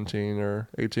 2017 or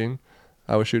 18,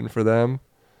 I was shooting for them.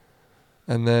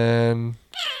 And then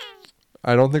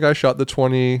I don't think I shot the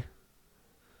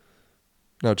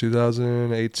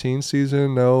 2018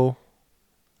 season. No,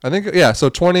 I think, so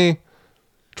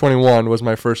 2021 was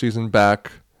my first season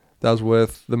back. That was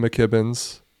with the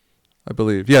McKibbins, I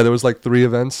believe. Yeah, there was like 3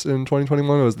 events in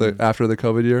 2021. It was after the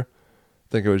COVID year. I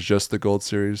think it was just the Gold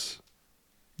Series,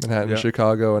 Manhattan,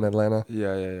 Chicago, and Atlanta.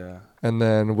 Yeah. And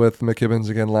then with McKibbins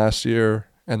again last year,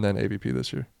 and then AVP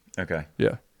this year. Okay.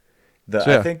 Yeah.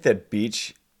 I think that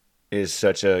beach is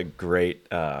such a great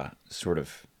sort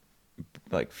of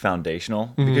like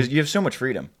foundational because you have so much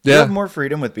freedom. Yeah. You have more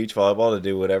freedom with beach volleyball to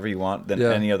do whatever you want than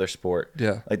any other sport.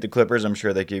 Yeah. Like the Clippers, I'm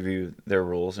sure they give you their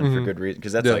rules and for good reason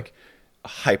because that's like a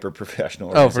hyper professional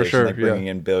Oh, organization, for sure. like bringing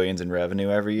in billions in revenue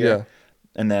every year. Yeah.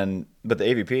 And then, but the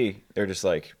AVP, they're just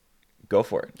like, go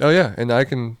for it. Oh yeah, and I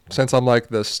can, since I'm like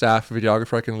the staff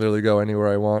videographer, I can literally go anywhere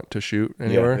I want to shoot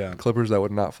anywhere. Yeah. Clippers, that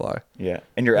would not fly. Yeah,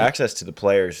 and your access to the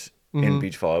players in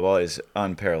beach volleyball is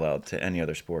unparalleled to any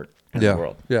other sport in the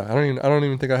world. Yeah, I don't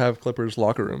even think I have Clippers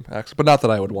locker room access, but not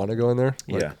that I would want to go in there.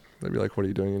 Like, Yeah. they'd be like, "What are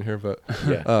you doing in here?" But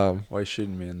Yeah, Why are you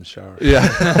shooting me in the shower? yeah.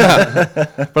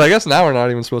 But I guess now we're not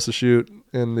even supposed to shoot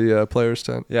in the players'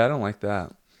 tent. Yeah, I don't like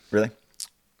that. really.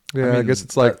 Yeah, I mean, guess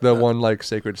it's like the one like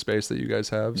sacred space that you guys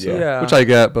have. So, Yeah. which I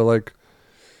get, but like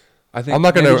I think I'm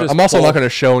not maybe gonna. just I'm also pull- not gonna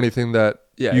show anything that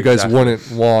you guys exactly.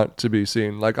 wouldn't want to be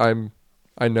seen. Like I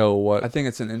know what. I think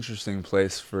it's an interesting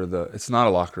place for it's not a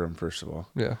locker room, first of all.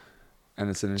 Yeah. And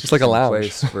it's an Just like a interesting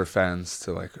lounge. place for fans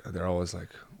to like, they're always like,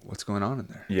 what's going on in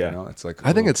there? Yeah. You know, it's like,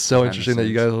 I think it's so interesting that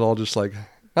you guys all just like,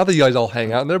 not that you guys all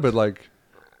hang out in there, but like,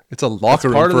 it's a locker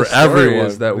room part of for the story everyone.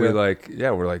 is that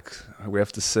Yeah. we're like, we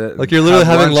have to sit. Like and you're literally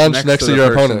have having lunch next to the your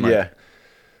person, opponent. like,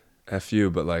 Yeah, F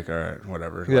you, but like, all right,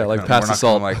 whatever. Yeah, like, pass we're the not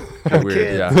salt. gonna, like, get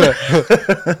weird.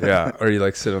 Yeah. Yeah. Or you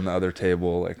like sit on the other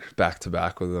table, like back to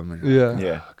back with them. And you're like, Yeah.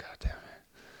 yeah. oh, God damn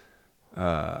it.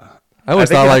 I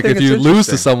always I think- thought I like think if it's you lose to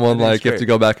interesting. someone, I think like it's you have to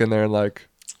great. go back in there and like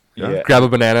Yeah. grab a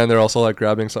banana, and they're also like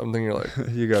grabbing something. You're like,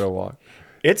 you gotta walk.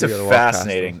 It's a You gotta walk past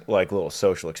fascinating, like, little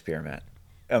social experiment.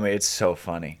 I mean, it's so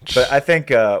funny. But I think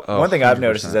one thing I've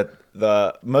noticed is 100%.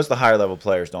 that most of the higher level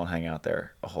players don't hang out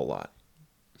there a whole lot.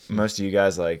 Most of you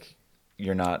guys, like,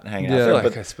 you're not hanging Yeah. out I there. feel like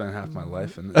But I spend half my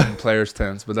life in players'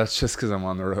 tents, but that's just because I'm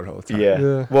on the road all the time. yeah.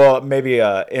 Yeah. Well, maybe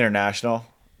international,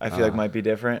 I feel like might be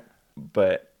different.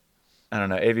 But I don't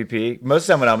know. AVP, most of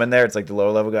the time when I'm in there, it's like the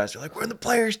lower level guys are like, we're in the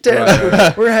players' tent.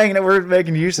 Right. We're hanging out. We're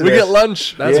making use of we this. get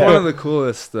lunch. That's Yeah. one of the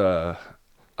coolest, I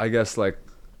guess, like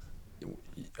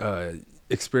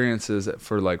experiences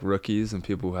for like rookies and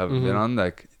people who haven't been on.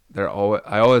 Like I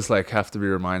always like have to be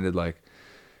reminded, like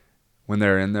when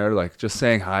they're in there, like just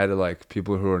saying hi to like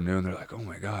people who are new, and they're like, oh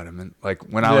my God, I'm in. Like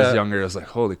when I was younger, I was like,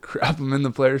 holy crap, I'm in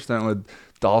the players' tent with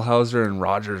Dahlhauser and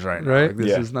Rogers right now. Right? Like, this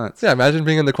Yeah. is nuts. Yeah, imagine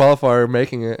being in the qualifier,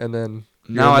 making it, and then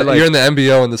Now you're in the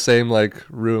MBO in the same like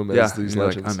room as Yeah, these you're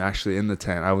like, legends. I'm actually in the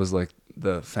tent. I was like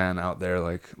the fan out there,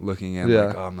 like looking in, Yeah.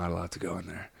 like, oh, I'm not allowed to go in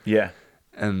there. Yeah.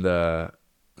 And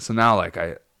so now, like,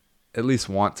 I at least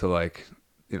want to, like,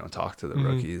 you know, talk to the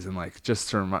rookies and like just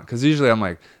to remind, because usually I'm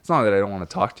like, it's not that I don't want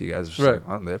to talk to you guys. It's just Right.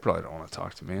 like, oh, they probably don't want to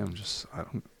talk to me. I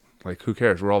don't, like, who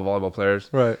cares? We're all volleyball players.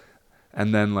 Right.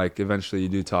 And then, like, eventually you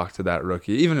do talk to that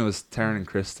rookie. Even it was Taryn and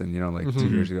Kristen, you know, like 2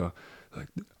 years ago. Like,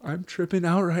 I'm tripping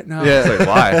out right now. Yeah. It's like,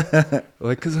 why?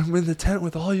 Like, because I'm in the tent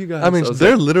with all you guys. I mean, was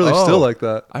they're like, literally oh, still like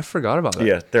that. I forgot about that.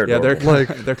 Yeah, they're they're adorable. Like-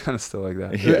 they're kind of still like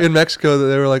that. Yeah. In Mexico,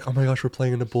 they were like, "Oh my gosh, we're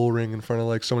playing in a bull ring in front of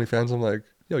like so many fans." I'm like,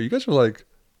 "Yo, you guys are like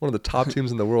one of the top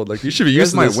teams in the world. Like, you should be You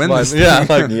used guys to might this. win Fine." this Yeah,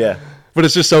 thing. like, Yeah. but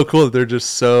it's just so cool that they're just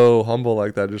so humble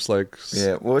like that. Just like,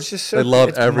 Yeah, well, it's just so They love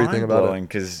it's everything about it. mind-blowing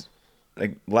because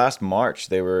like last March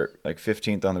they were like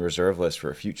 15th on the reserve list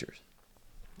for Futures.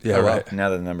 Yeah, Oh, wow. right. Now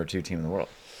they're the number 2 team in the world,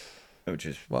 which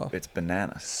is Wow. it's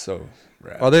bananas. So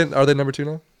rad. are they number 2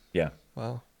 now? Yeah,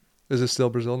 Wow. Is it still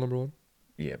Brazil number 1?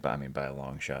 yeah, but I mean by a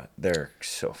long shot, they're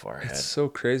so far ahead. It's so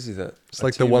crazy that It's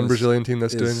like the one Brazilian team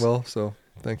that's doing well. So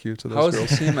thank you to How those is girls.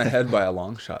 the team ahead by a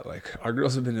long shot? Like, our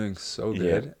girls have been doing so Yeah,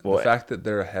 good. well, the fact that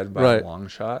they're ahead by Right. a long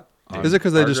shot. Is it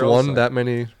because they our just girls, won like- that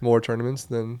many more tournaments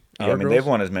than Yeah, our I mean girls? they've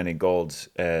won as many golds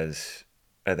as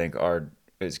I think our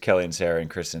is Kelly and Sarah and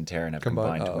Kristen and Taryn have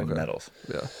combined to win medals.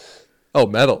 Yeah. Oh,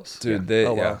 medals, dude.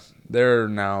 They're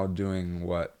now doing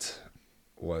what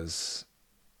was,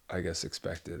 I guess,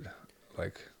 expected.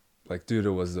 Like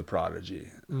Duda was the prodigy.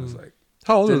 It was like,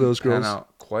 how old are those girls?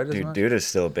 Out quite as much. Duda's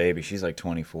still a baby. She's like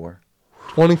 24.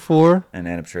 24. And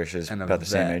Anna Patricia's about the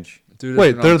same age. Duda's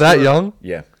Wait, they're that young?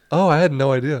 Yeah. Oh, I had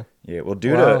no idea. Yeah, well,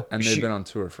 Duda... And they've been on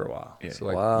tour for a while. Yeah.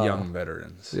 So, young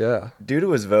veterans. Yeah. Duda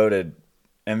was voted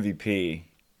MVP,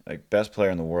 like, best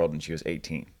player in the world when she was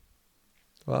 18.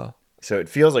 Wow. So it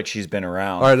feels like she's been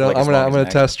around. All right, I'm gonna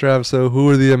test Trav. So who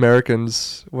were the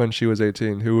Americans when she was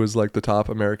 18? Who was, like, the top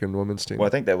American women's team? Well,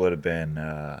 I think that would have been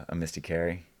a Misty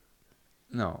Carey.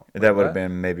 No. That would have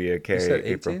been maybe a Carey. You said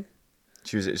 18?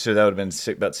 April. So that would have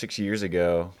been about 6 years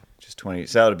ago. Just 20.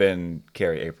 So that would have been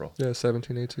Carey April. Yeah,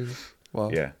 17, 18.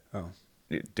 Wow. Yeah. Oh.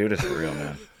 Dude, it's for real,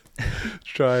 man.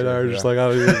 Try and I were just like, I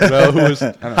don't even know who was.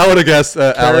 I would have guessed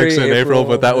Alex in April,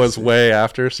 but that was way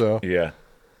after. So yeah.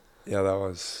 Yeah, that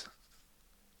was.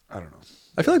 I don't know.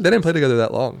 I feel like they didn't play together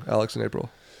that long, Alex and April.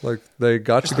 Like they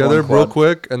got together real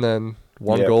quick and then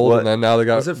won gold, and then now they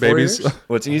got babies.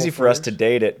 Well, it's easy for us to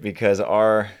date it because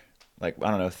our, like,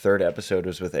 I don't know, third episode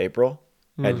was with April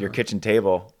at your kitchen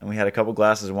table, and we had a couple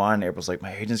glasses of wine. And April's like,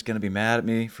 my agent's going to be mad at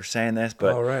me for saying this,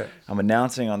 but I'm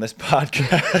announcing on this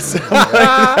podcast.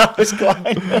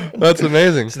 That's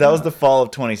amazing. So that was the fall of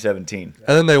 2017.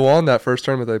 And then they won that first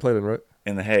tournament they played in, right?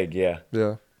 In The Hague, yeah.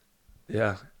 Yeah.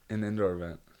 Yeah, in the indoor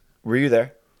event. Were you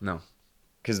there? No.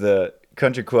 Because the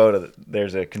country quota,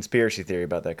 there's a conspiracy theory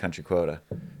about that country quota.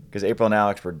 Because April and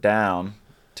Alex were down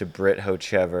to Britt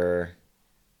Hochever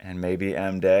and maybe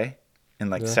M Day. In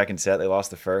like the second set, they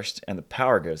lost the first, and the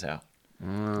power goes out.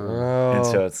 Oh. And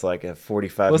so it's like a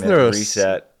 45-minute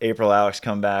reset. April, Alex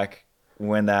come back,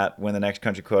 win the next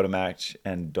country quota match,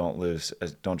 and don't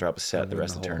drop a set the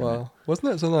rest of the tournament. Wow.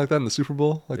 Wasn't that something like that in the Super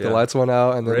Bowl? Like the lights went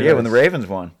out, and then when the Ravens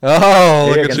won.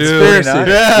 Oh, look at you!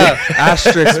 Yeah,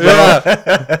 asterisks,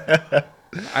 bro.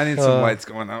 I need some lights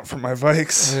going out for my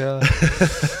Vikes. Yeah.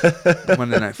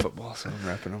 Monday Night Football, so I'm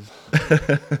wrapping them.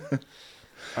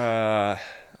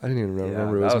 I didn't even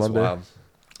remember it was Monday. Wild.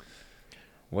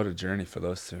 What a journey for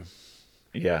those two.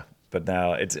 Yeah, but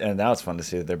now it's fun to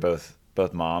see that they're both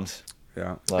moms.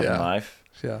 Yeah, loving life.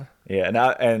 Yeah, yeah.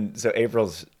 And so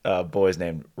April's boy's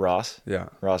named Ross. Yeah,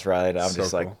 Ross Riley. And I'm so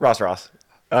just cool. like Ross.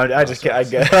 I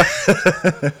get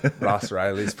Ross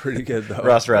Riley's pretty good though.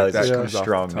 Ross Riley's a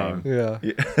strong name. Yeah.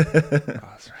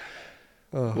 Ross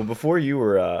Riley. Well, before you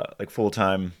were like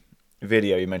full-time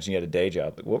video, you mentioned you had a day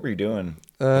job. Like, what were you doing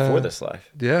before this life?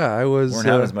 Yeah, I was. Weren't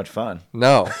having as much fun.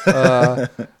 No,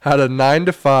 had a 9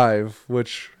 to 5,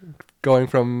 which going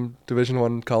from Division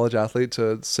I college athlete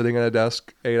to sitting at a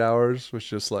desk 8 hours was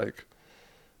just like,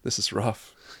 this is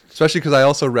rough. Especially because I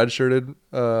also redshirted.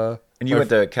 And you went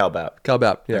to Cal Bap. Cal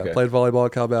Bap, yeah. Okay. Played volleyball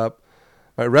at Cal Bap.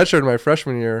 I redshirted my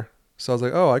freshman year, so I was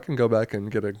like, oh, I can go back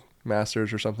and get a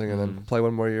master's or something and then play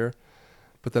one more year.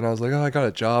 But then I was like, oh, I got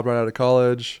a job right out of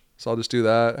college, so I'll just do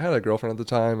that. I had a girlfriend at the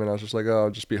time, and I was just like, oh, I'll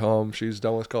just be home. She's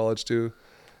done with college too.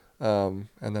 And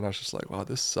then I was just like, wow,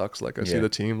 this sucks. Like, I see the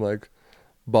team, like,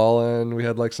 balling. We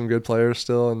had, like, some good players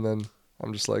still, and then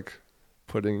I'm just, like,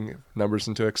 putting numbers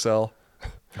into Excel.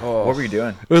 Oh. What were you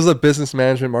doing? It was a business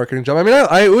management marketing job. I mean,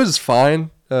 it was fine.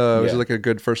 It was like a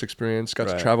good first experience. Got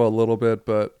to travel a little bit,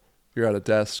 but you're at a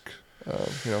desk,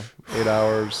 8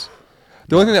 hours.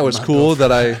 The only thing that was cool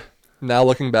that I, now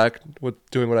looking back with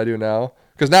doing what I do now,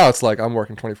 because now it's like I'm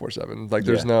working 24/7. Like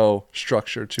there's no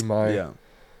structure to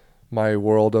my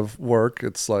world of work.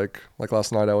 It's like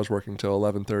last night I was working till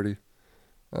 11:30.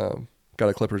 Got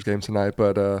a Clippers game tonight,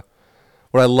 but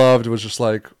what I loved was just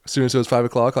like as soon as it was 5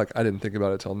 o'clock, like I didn't think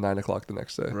about it till 9 o'clock the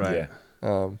next day. Right.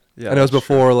 And it was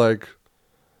before like,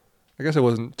 I guess it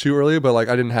wasn't too early, but like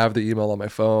I didn't have the email on my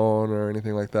phone or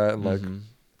anything like that, and like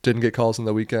didn't get calls on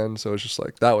the weekend, so it was just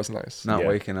like that was nice. Not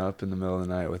waking up in the middle of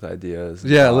the night with ideas.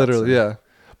 Yeah, literally,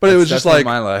 But it was just like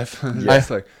my life. It's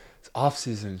like it's off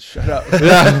season. Shut up.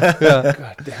 Yeah.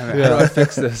 God damn it. How do I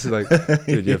fix this? Like,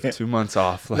 dude, you have 2 months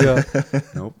off. Like,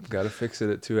 nope, got to fix it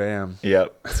at 2 a.m.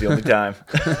 Yep, it's the only time.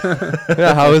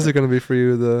 How is it going to be for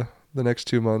you the next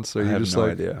 2 months? I have no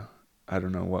idea. I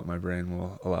don't know what my brain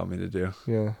will allow me to do.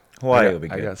 Yeah, Hawaii will be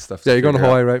good. I got stuff. To you're going to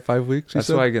Hawaii, right? 5 weeks. That's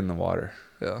why I get in the water.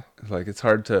 Yeah, like it's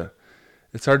hard to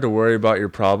worry about your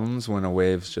problems when a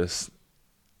wave's just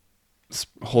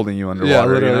holding you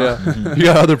underwater. Yeah, literally. You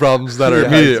got other problems that are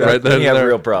immediate, right? Then you have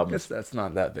real problems. That's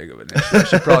not that big of an issue. I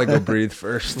should probably go breathe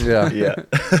first. Yeah.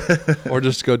 Or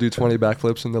just go do 20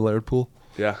 backflips in the Laird pool.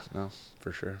 Yeah, no,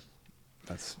 for sure.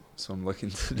 That's what I'm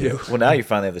looking to do. Well, now you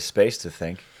finally have the space to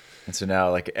think. And so now,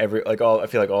 like I feel like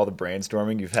all the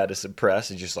brainstorming you've had to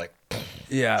suppress is just like,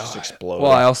 just explode.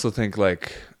 Well, I also think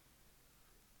like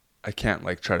I can't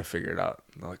like try to figure it out.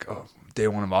 Like, oh, day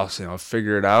one of off season, I'll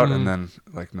figure it out, and then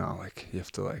like no, like you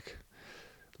have to like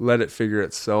let it figure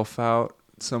itself out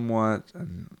somewhat,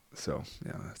 and so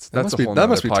yeah, that's a whole that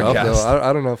must be podcast. tough though.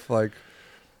 I don't know if like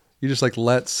you just like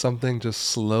let something just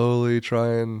slowly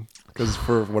try and, because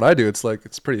for what I do, it's like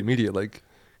it's pretty immediate. Like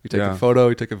you take a photo,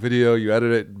 you take a video, you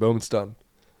edit it, boom, it's done.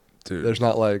 Dude, there's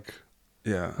not like,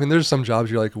 I mean, there's some jobs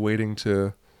you're like waiting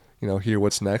to, hear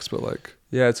what's next, but like,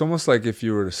 it's almost like if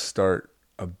you were to start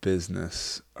a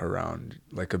business around,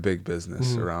 like a big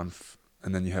business around,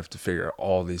 and then you have to figure out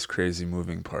all these crazy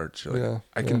moving parts. You're like,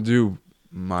 I can do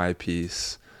my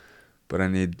piece, but I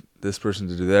need this person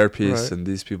to do their piece and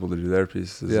these people to do their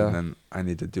pieces, and then I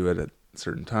need to do it at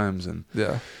certain times, and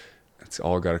it's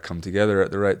all got to come together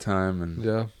at the right time,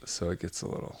 and so it gets a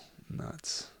little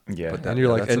nuts. Yeah, but and you're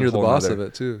like, and you're the boss of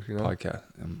it too. Podcast.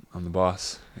 I'm the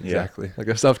boss. Exactly. Like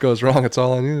if stuff goes wrong, it's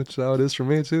all on you. It's how it is for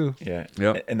me too. Yeah.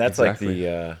 Yep. And that's exactly.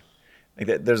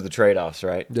 There's the trade-offs,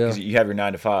 right? Yeah. Because you have your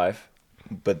 9 to 5,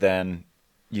 but then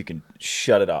you can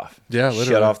shut it off. Yeah, literally.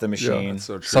 Shut off the machine. Yeah, that's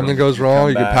so true. Something goes wrong,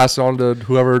 you can pass it on to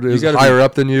whoever is higher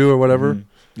up than you or whatever.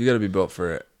 You got to be built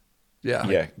for it. Yeah.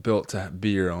 Like, built to be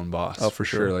your own boss. Oh, for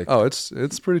sure. Like,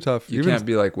 it's pretty tough. You can't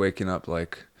be like waking up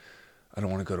like, I don't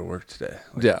want to go to work today.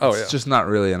 Like, yeah. It's just not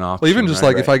really an option. Well, even just right?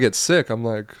 like if I get sick, I'm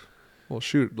like, well,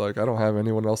 shoot, like I don't have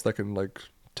anyone else that can like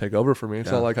take over for me. It's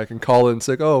not like I can call in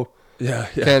sick. Oh,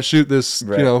 can't shoot this,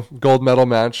 gold medal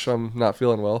match. I'm not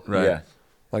feeling well. Right. Yeah.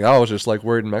 Like I was just like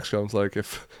worried in Mexico. It's like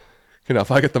if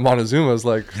I get the Montezuma's,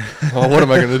 like, oh, what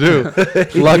am I gonna do?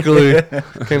 Luckily,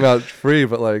 came out free,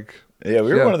 but like. Yeah,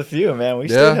 we were one of the few, man. We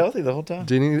stayed healthy the whole time. I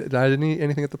didn't eat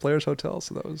anything at the Players Hotel,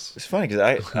 so that was. It's funny because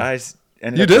I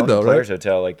ended you up did going to though, the Players right?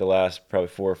 Hotel like the last probably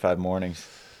 4 or 5 mornings.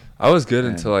 I was good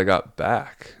until I got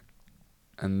back,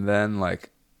 and then like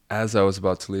as I was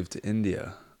about to leave to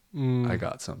India, I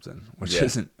got something, which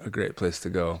isn't a great place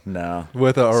to go. No,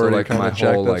 with already like kind my of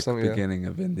jacked whole up like something, beginning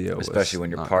of India, especially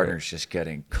when your partner's just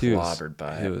getting clobbered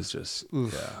by it. It was just so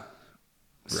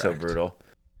wrecked. brutal.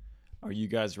 Are you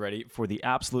guys ready for the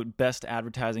absolute best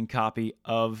advertising copy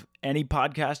of any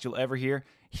podcast you'll ever hear?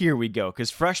 Here we go,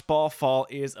 because Fresh Ball Fall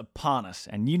is upon us,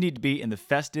 and you need to be in the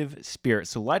festive spirit.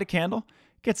 So light a candle,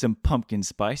 get some pumpkin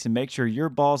spice, and make sure your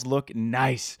balls look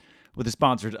nice with the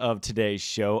sponsor of today's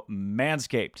show,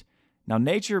 Manscaped. Now,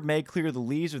 nature may clear the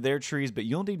leaves of their trees, but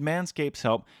you'll need Manscaped's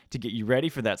help to get you ready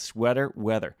for that sweater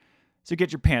weather. So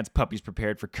get your pants puppies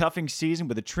prepared for cuffing season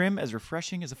with a trim as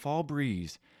refreshing as a fall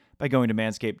breeze by going to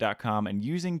manscaped.com and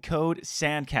using code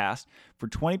SANDCAST for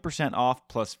 20% off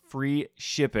plus free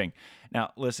shipping.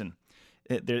 Now, listen,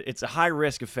 it's a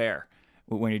high-risk affair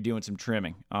when you're doing some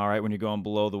trimming, all right, when you're going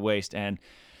below the waist. And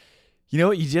you know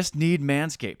what? You just need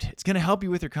Manscaped. It's going to help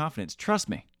you with your confidence. Trust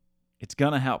me, it's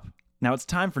going to help. Now, it's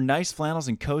time for nice flannels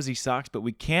and cozy socks, but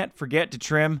we can't forget to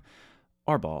trim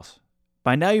our balls.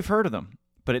 By now, you've heard of them.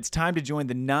 But it's time to join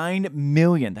the 9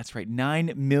 million, that's right,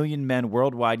 9 million men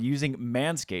worldwide using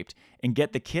Manscaped and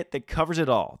get the kit that covers it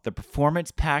all, the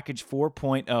Performance Package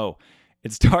 4.0.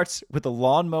 It starts with the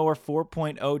Lawnmower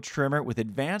 4.0 trimmer with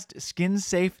advanced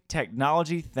skin-safe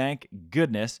technology, thank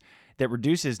goodness, that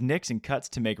reduces nicks and cuts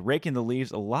to make raking the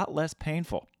leaves a lot less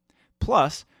painful.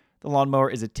 Plus, the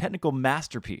lawnmower is a technical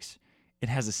masterpiece. It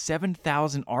has a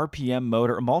 7,000 RPM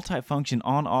motor, a multifunction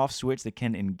on-off switch that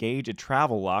can engage a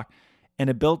travel lock, and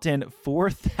a built-in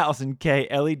 4,000K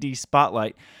LED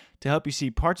spotlight to help you see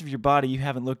parts of your body you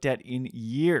haven't looked at in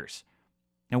years.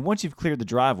 Now, once you've cleared the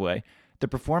driveway, the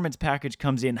Performance Package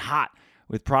comes in hot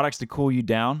with products to cool you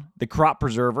down, the Crop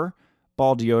Preserver,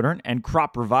 Ball Deodorant, and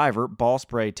Crop Reviver, Ball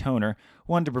Spray Toner,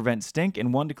 one to prevent stink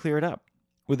and one to clear it up.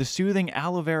 With a soothing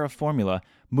aloe vera formula,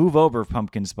 move over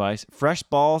pumpkin spice, fresh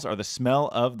balls are the smell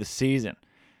of the season.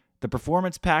 The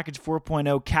Performance Package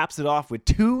 4.0 caps it off with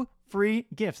 2 free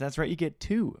gifts. That's right, you get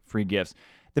 2 free gifts.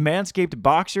 The Manscaped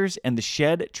Boxers and the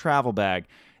Shed Travel Bag.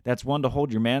 That's one to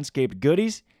hold your Manscaped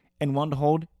goodies and one to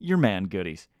hold your man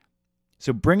goodies.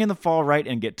 So bring in the fall right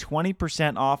and get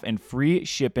 20% off and free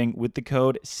shipping with the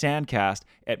code SANDCAST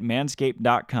at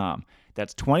manscaped.com.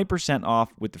 That's 20%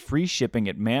 off with the free shipping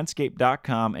at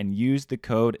manscaped.com and use the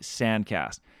code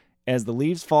SANDCAST. As the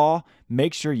leaves fall,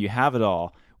 make sure you have it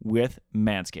all with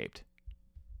Manscaped.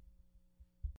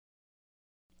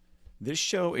 This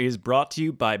show is brought to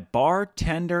you by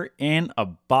Bartender in a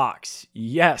Box.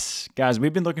 Yes, guys,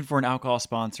 we've been looking for an alcohol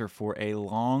sponsor for a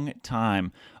long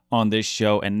time on this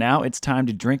show, and now it's time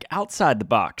to drink outside the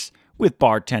box with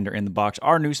Bartender in the Box,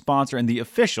 our new sponsor and the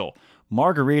official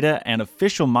Margarita, and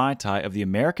official Mai Tai of the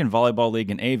American Volleyball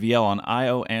League and AVL on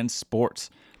ION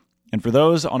Sports. And for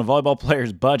those on a volleyball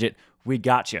player's budget, we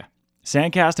got you.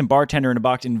 Sandcast and Bartender in a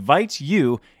Box invites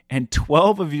you and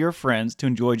 12 of your friends to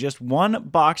enjoy just one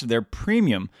box of their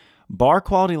premium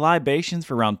bar-quality libations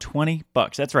for around $20.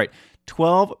 That's right,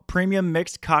 12 premium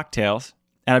mixed cocktails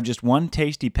out of just one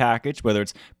tasty package, whether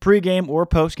it's pregame or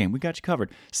postgame. We got you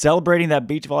covered. Celebrating that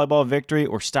beach volleyball victory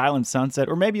or style and sunset,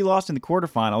 or maybe you lost in the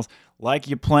quarterfinals like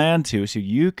you planned to, so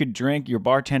you could drink your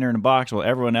Bartender in a Box while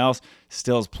everyone else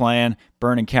still is playing,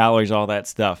 burning calories, all that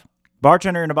stuff.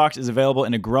 Bartender in a Box is available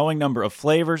in a growing number of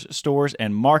flavors, stores,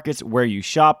 and markets where you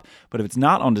shop, but if it's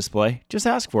not on display, just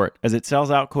ask for it, as it sells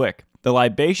out quick. The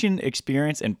libation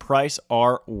experience and price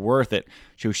are worth it.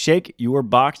 So shake your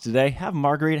box today. Have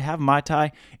margarita, have Mai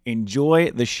Tai. Enjoy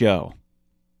the show.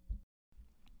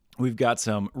 We've got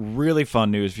some really fun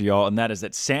news for y'all, and that is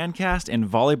that Sandcast and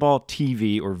Volleyball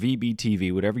TV, or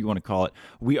VBTV, whatever you want to call it,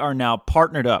 we are now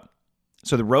partnered up.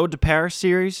 So the Road to Paris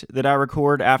series that I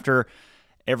record after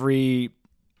every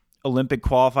Olympic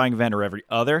qualifying event or every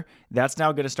other, that's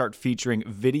now going to start featuring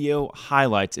video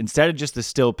highlights. Instead of just the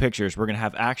still pictures, we're going to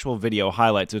have actual video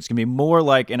highlights. So it's going to be more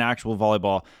like an actual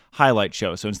volleyball highlight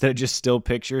show. So instead of just still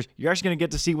pictures, you're actually going to get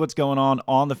to see what's going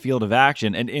on the field of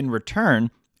action. And in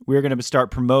return, we're going to start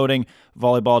promoting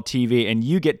Volleyball TV, and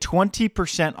you get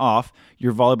 20% off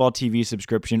your Volleyball TV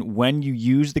subscription when you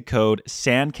use the code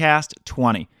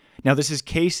SANDCAST20. Now, this is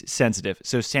case sensitive.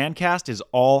 So SANDCAST is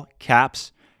all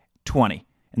caps 20.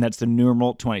 And that's the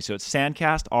numeral 20. So it's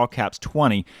Sandcast, all caps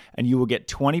 20, and you will get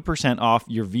 20% off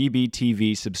your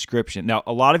VBTV subscription. Now,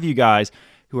 a lot of you guys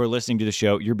who are listening to the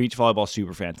show, you're beach volleyball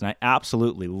super fans, and I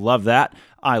absolutely love that.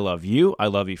 I love you. I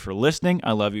love you for listening.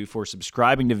 I love you for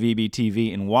subscribing to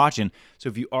VBTV and watching. So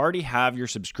if you already have your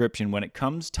subscription, when it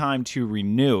comes time to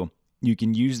renew, you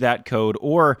can use that code,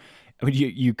 or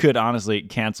you could honestly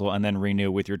cancel and then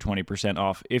renew with your 20%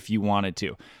 off if you wanted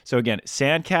to. So again,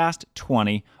 Sandcast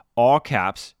 20, all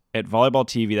caps, at Volleyball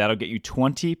TV. That'll get you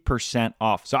 20%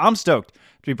 off. So I'm stoked to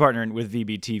be partnering with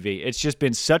VBTV. It's just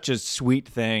been such a sweet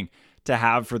thing to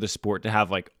have for the sport, to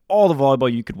have like all the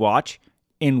volleyball you could watch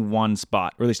in one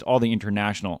spot, or at least all the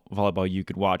international volleyball you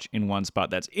could watch in one spot.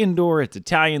 That's indoor, it's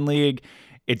Italian League,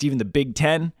 it's even the Big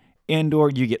Ten indoor.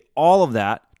 You get all of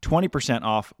that, 20%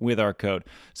 off with our code.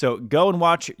 So go and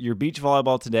watch your beach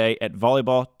volleyball today at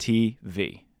Volleyball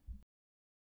TV.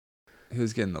 He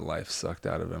was getting the life sucked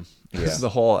out of him. Yeah. This is the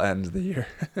whole end of the year.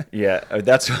 Yeah,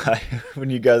 that's why when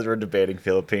you guys were debating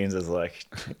Philippines, is like,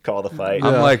 call the fight.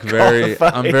 I'm like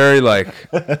I'm very like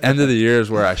end of the year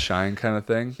is where I shine kind of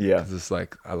thing. Yeah, it's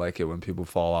like I like it when people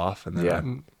fall off and then I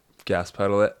gas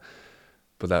pedal it.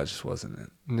 But that just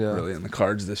wasn't really in the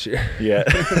cards this year. Yeah,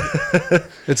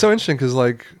 it's so interesting because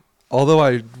like, although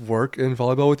I work in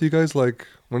volleyball with you guys, like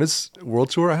when it's World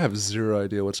Tour, I have zero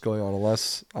idea what's going on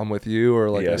unless I'm with you or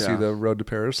like I see the Road to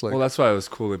Paris. Like, well, that's why it was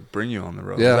cool to bring you on the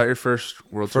road. Yeah. Was that your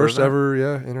first World Tour? First ever,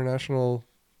 international.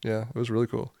 Yeah, it was really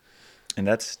cool. And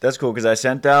that's cool because I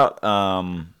sent out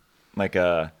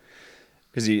because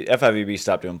the FIVB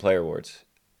stopped doing player awards,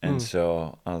 and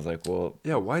so I was like, well,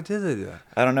 yeah, why did they do that?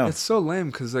 I don't know. It's so lame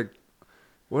because like,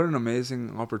 what an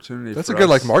amazing opportunity. That's for a good us.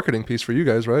 like marketing piece for you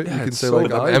guys, right? Yeah, you can it's say so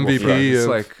like I'm valuable MVP. It's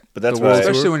like, but that's the why,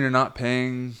 especially when you're not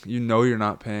paying, you're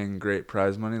not paying great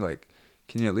prize money. Like,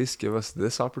 can you at least give us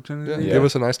this opportunity? Yeah. Give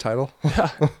us a nice title. I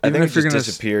think it just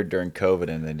disappeared during COVID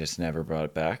and they just never brought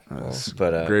it back.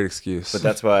 But great excuse. But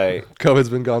that's why COVID's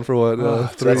been gone for what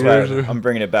 3 that's years. Why I'm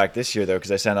bringing it back this year though,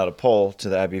 because I sent out a poll to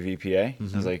the IBVPA.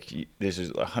 I was like, this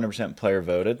is 100% player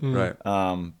voted. Right.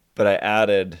 But I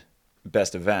added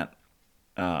best event.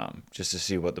 Just to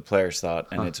see what the players thought,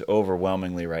 and it's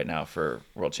overwhelmingly right now for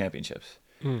World Championships,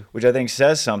 which I think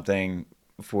says something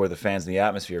for the fans in the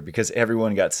atmosphere, because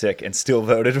everyone got sick and still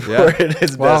voted for it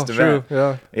as best event.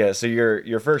 Yeah. So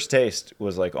your first taste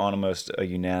was like almost a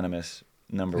unanimous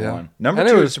number one. Number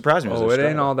two surprised me. It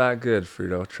ain't all that good,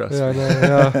 Frito. Trust me.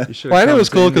 Yeah. You well, I know it was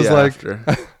cool because like,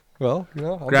 well,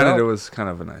 I'm granted, it was kind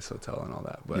of a nice hotel and all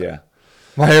that, but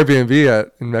my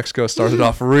Airbnb in Mexico started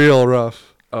off real rough.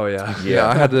 Oh yeah. Yeah,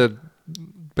 I had to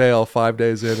bail 5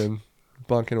 days in and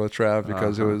bunk in with Trav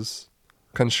because it was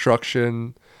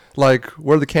construction. Like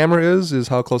where the camera is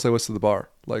how close I was to the bar.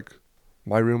 Like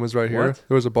my room was right here. What?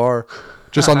 There was a bar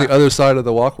just on the other side of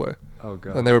the walkway. Oh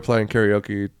god. And they were playing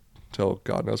karaoke till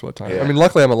God knows what time. Yeah. I mean,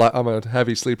 luckily I'm a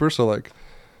heavy sleeper, so like,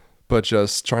 but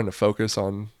just trying to focus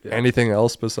on anything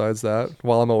else besides that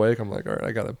while I'm awake, I'm like, all right,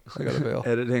 I gotta bail.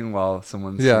 Editing while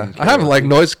someone's I have like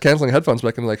noise canceling headphones, but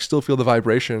I can like still feel the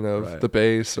vibration of the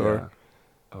bass or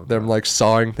them like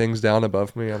sawing things down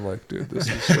above me. I'm like, dude, this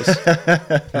is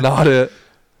just not it.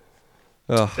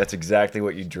 That's exactly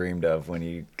what you dreamed of when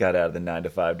you got out of the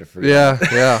 9-to-5 to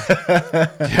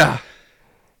Frito. Yeah.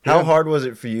 How hard was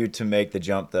it for you to make the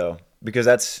jump, though? Because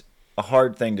that's a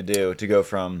hard thing to do, to go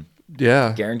from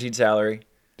guaranteed salary,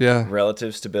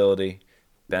 relative stability,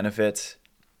 benefits,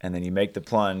 and then you make the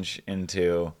plunge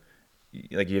into,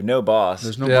 like, you have no boss.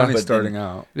 There's no money starting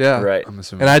out. Yeah. Right. I'm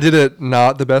assuming. And I did it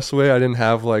not the best way. I didn't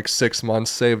have like 6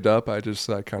 months saved up. I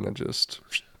kind of just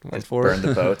went for Burned it.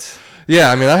 the boats.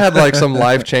 Yeah. I mean, I had like some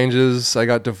life changes. I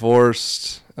got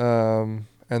divorced, and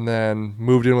then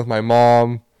moved in with my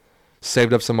mom,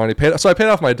 saved up some money. So I paid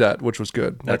off my debt, which was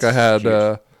good. That's like I had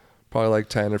huge. probably like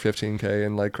 10 or 15K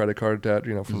in like credit card debt,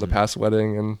 from the past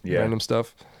wedding and random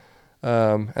stuff.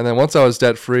 And then once I was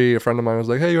debt free, a friend of mine was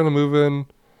like, "Hey, you want to move in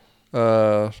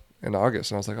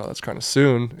August?" And I was like, "Oh, that's kind of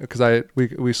soon," because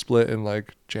we split in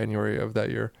like January of that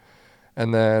year.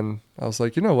 And then I was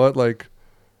like, you know what, like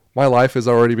my life is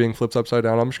already being flipped upside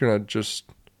down. I'm just gonna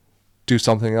do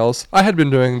something else. I had been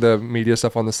doing the media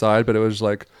stuff on the side, but it was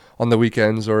like on the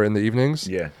weekends or in the evenings.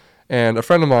 Yeah. And a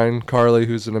friend of mine, Carly,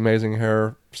 who's an amazing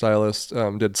hair stylist,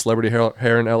 did celebrity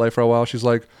hair in LA for a while. She's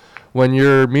like, when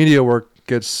your media work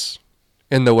gets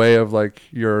in the way of like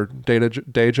your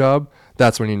day job,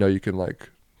 that's when you know you can like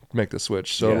make the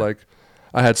switch. So like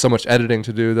I had so much editing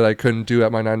to do that I couldn't do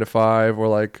at my 9-to-5, or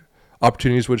like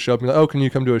opportunities would show up and be like, "Oh, can you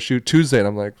come to a shoot Tuesday?" And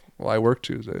I'm like, "Well, I work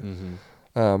Tuesday."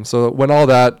 So when all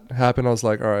that happened, I was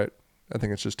like, all right, I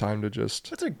think it's just time to just.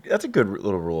 That's a good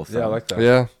little rule of thumb. Yeah, I like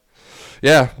that.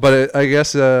 Yeah. But I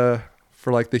guess for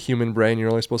like the human brain, you're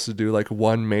only supposed to do like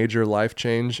one major life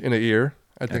change in a year.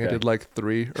 I think I did like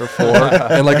 3 or 4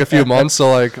 in like a few months.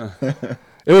 So like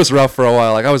it was rough for a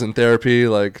while. Like I was in therapy,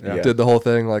 like did the whole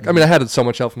thing. Like, I mean, I had so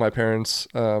much help from my parents.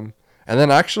 And then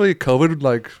actually COVID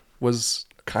like was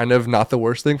kind of not the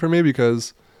worst thing for me,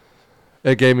 because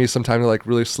it gave me some time to like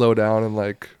really slow down and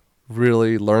like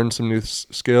really learn some new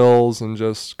skills, and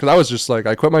just because I was just like,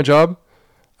 I quit my job,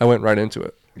 I went right into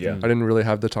it. Yeah. I didn't really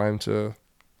have the time to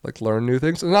like learn new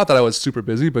things. And not that I was super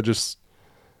busy, but just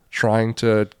trying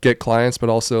to get clients, but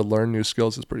also learn new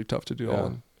skills is pretty tough to do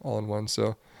all in one.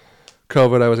 So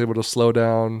COVID, I was able to slow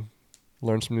down,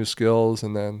 learn some new skills,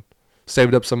 and then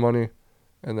saved up some money,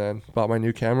 and then bought my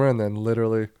new camera, and then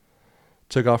literally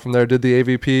took off from there. Did the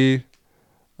AVP,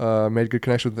 made good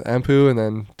connection with the Empu, and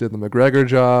then did the McGregor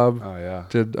job. Oh yeah.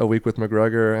 Did a week with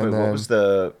McGregor, and then what was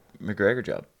the McGregor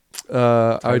job?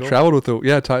 I traveled with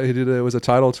it was a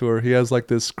title tour. He has like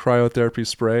this cryotherapy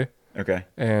spray. Okay.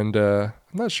 And I'm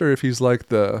not sure if he's like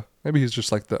maybe he's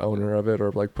just like the owner of it,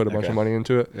 or like put a bunch of money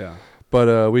into it. Yeah.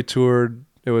 But we toured.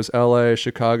 It was LA,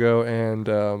 Chicago,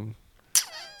 and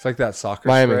it's like that soccer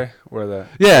Miami. spray where the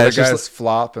it's guys just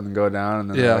flop and go down, and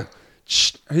then they're like,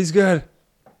 "Shh, he's good."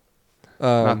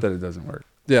 Not that it doesn't work.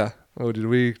 Yeah. Oh, did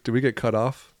we get cut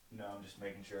off? No, I'm just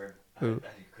making sure. I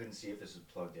couldn't see if this was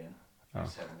plugged in. I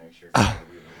just had to make sure.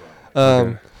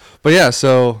 But yeah,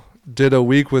 so did a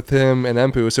week with him and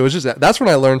Empu. So it was just that's when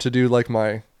I learned to do like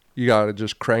you gotta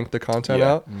just crank the content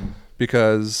out,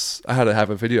 because I had to have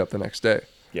a video up the next day.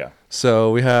 Yeah.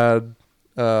 So we had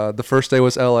the first day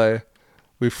was LA.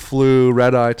 We flew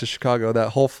red eye to Chicago. That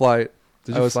whole flight.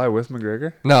 Did you fly with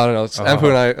McGregor? No. Empu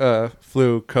and I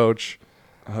flew coach.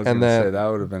 I was going to say that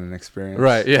would have been an experience.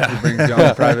 Right, yeah. He brings you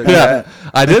on private. Yeah.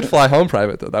 I did fly home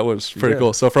private, though. That was pretty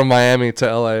cool. So from Miami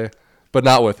to LA, but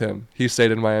not with him. He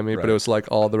stayed in Miami, but it was like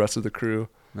all the rest of the crew.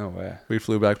 No way. We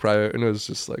flew back private, and it was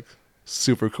just like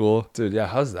super cool. Dude, yeah,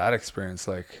 how's that experience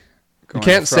like? You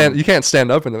can't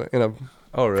stand up in a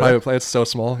really? private plane. It's so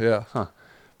small, yeah. Huh.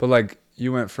 But like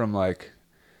you went from like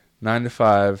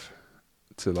 9-to-5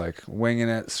 to like winging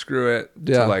it, screw it,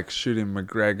 to like shooting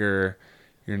McGregor.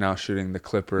 You're now shooting the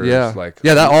Clippers. Yeah, like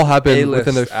that all happened A-list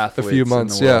within a few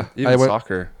months. Yeah, even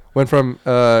soccer. Went from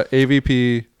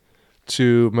AVP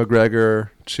to McGregor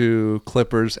to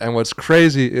Clippers, and what's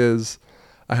crazy is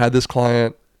I had this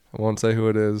client. I won't say who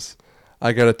it is.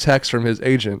 I got a text from his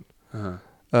agent.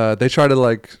 They tried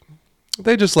to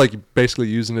they just basically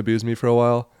use and abuse me for a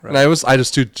while, and I was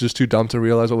too dumb to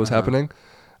realize what was happening.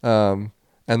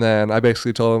 And then I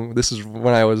basically told him, this is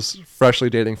when I was freshly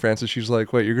dating Frances. She's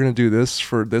like, "Wait, you're gonna do this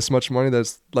for this much money?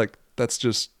 That's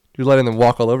just you're letting them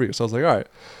walk all over you." So I was like, "All right."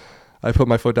 I put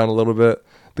my foot down a little bit.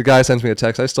 The guy sends me a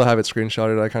text. I still have it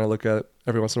screenshotted. I kind of look at it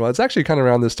every once in a while. It's actually kind of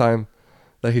around this time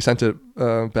that he sent it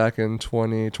back in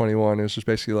 2021. It was just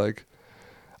basically like,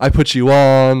 "I put you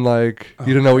on.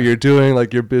 You don't know what you're doing.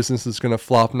 Your business is gonna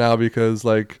flop now because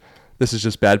this is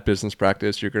just bad business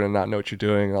practice. You're gonna not know what you're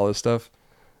doing and all this stuff."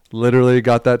 Literally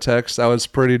got that text. I was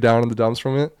pretty down in the dumps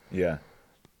from it. Yeah.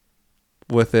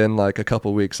 within like a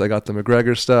couple weeks. I got the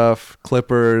McGregor stuff,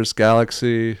 Clippers,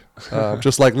 Galaxy,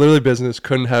 just like literally business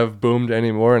couldn't have boomed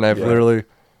anymore, and I've literally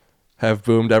have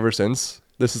boomed ever since.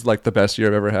 This is like the best year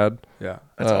I've ever had. Yeah,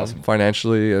 that's awesome.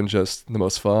 Financially and just the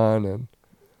most fun, and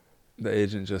the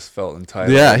agent just felt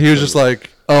entitled. Yeah, he was just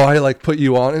like, "Oh, I like put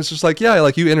you on." It's just like, yeah,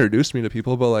 like you introduced me to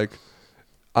people, but like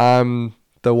I'm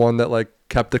the one that like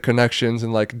kept the connections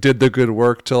and like did the good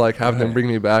work to like have them bring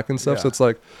me back and stuff. So it's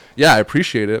like, yeah, I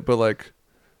appreciate it, but like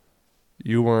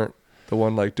you weren't the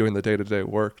one like doing the day-to-day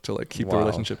work to like keep the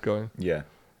relationship going. Yeah.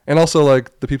 And also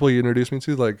like the people you introduced me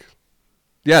to, like,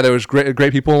 yeah, there was great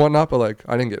people and whatnot, but like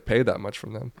I didn't get paid that much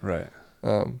from them. Right.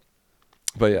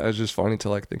 But yeah, it was just funny to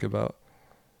like think about.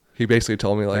 He basically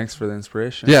told me like, thanks for the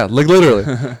inspiration. Yeah, like literally.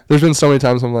 There's been so many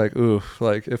times I'm like, ooh,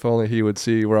 like if only he would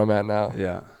see where I'm at now.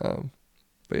 Yeah.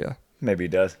 But yeah. Maybe he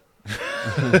does.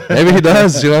 Maybe he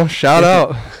does, you know. Shout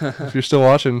out if you're still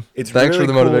watching. It's thanks really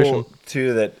for the motivation. Cool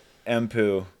too that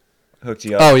Empu hooked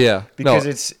you up. Oh yeah.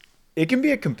 Because it can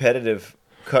be a competitive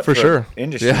cutthroat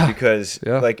industry because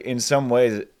like in some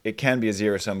ways it can be a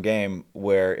zero-sum game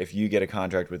where if you get a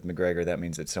contract with McGregor, that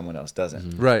means that someone else doesn't.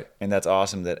 Mm-hmm. Right. And that's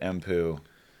awesome that Empu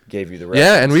gave you the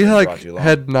yeah, and we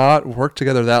had not worked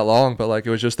together that long, but like it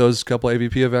was just those couple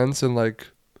AVP events, and like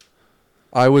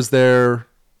I was there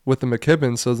with the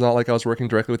McKibbins, so it's not like I was working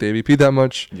directly with the AVP that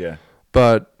much. Yeah.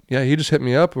 But yeah, he just hit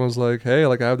me up and was like, "Hey,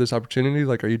 like I have this opportunity.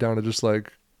 Like, are you down to just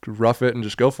like rough it and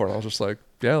just go for it?" And I was just like,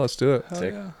 "Yeah, let's do it."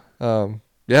 Sick.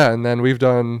 Yeah, and then we've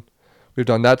done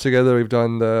that together. We've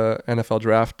done the NFL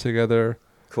draft together.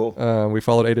 Cool. We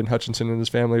followed Aiden Hutchinson and his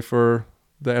family for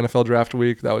the NFL draft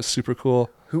week. That was super cool.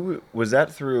 Who was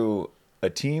that through? A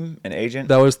team, an agent?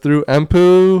 That was through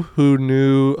Empu, who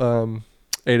knew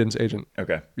Aiden's agent.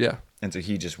 Okay. Yeah. And so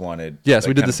he just wanted. Yes, like,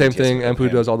 we did the same thing. PTSD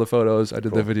Empu does all the photos. I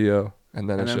did the video, and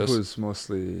then it's Empu just. is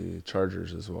mostly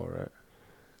Chargers as well, right?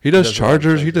 He does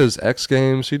Chargers. He does X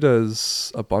Games. He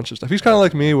does a bunch of stuff. He's kind of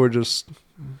like me. We're just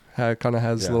kind of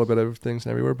has a little bit of things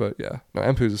everywhere. But yeah, no,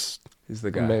 Empu's. He's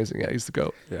the guy. Amazing. Yeah, he's the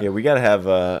GOAT. Yeah, we gotta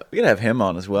have him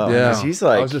on as well. Yeah, 'cause he's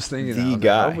like I was just thinking the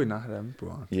guy. Why would we not have Empu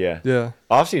on? Yeah. Yeah.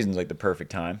 Off season's like the perfect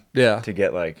time. Yeah. To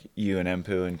get like you and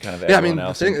Empu and kind of everyone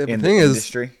else in the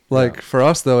industry. Like for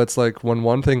us though, it's like when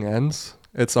one thing ends,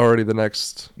 it's already the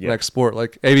next sport.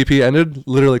 Like AVP ended,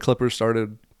 literally Clippers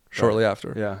started shortly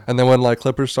after. Yeah. And then when like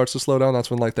Clippers starts to slow down, that's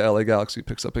when like the LA Galaxy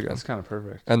picks up again. That's kind of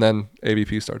perfect. And then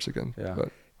AVP starts again. Yeah.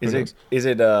 But Is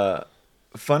it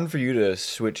fun for you to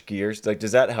switch gears? Like,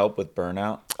 does that help with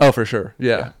burnout? Oh, for sure.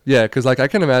 Yeah. Because like I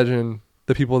can imagine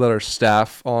the people that are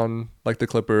staff on like the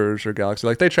Clippers or Galaxy,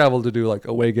 like they travel to do like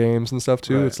away games and stuff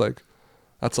too. Right. It's like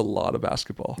that's a lot of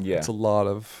basketball. Yeah. It's a lot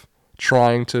of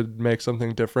trying to make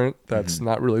something different that's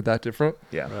not really that different.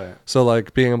 Yeah. Right. So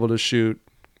like being able to shoot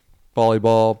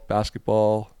volleyball,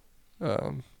 basketball,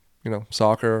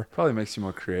 soccer. Probably makes you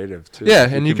more creative too. Yeah,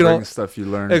 and you can bring stuff you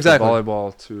learned from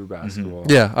volleyball to basketball.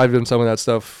 Yeah, I've done some of that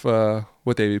stuff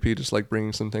with AVP, just like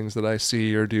bringing some things that I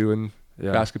see or do in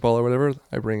basketball or whatever,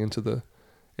 I bring into the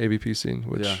AVP scene,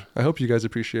 which I hope you guys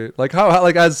appreciate. Like how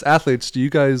like as athletes, do you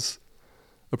guys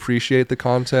appreciate the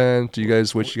content? Do you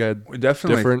guys wish you had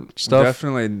different stuff? We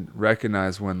definitely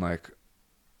recognize when like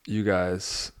you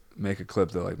guys make a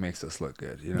clip that like makes us look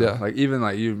good, you know? Yeah. Like even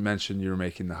like you mentioned you were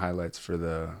making the highlights for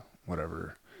the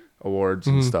whatever awards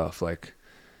and stuff. Like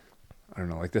I don't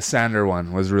know, like the Sander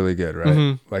one was really good,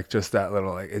 right? Like just that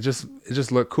little like it just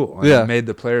looked cool. And it made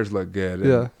the players look good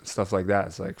and stuff like that.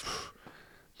 It's like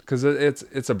because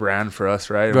it's a brand for us,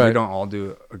 right? And we don't all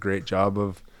do a great job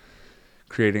of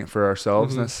creating it for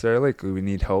ourselves necessarily. Like, we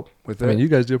need help with it. I mean, you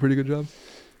guys do a pretty good job.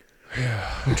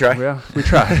 Yeah, we try. Yeah, we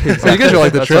try. Exactly. So you guys are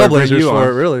like the trailblazers for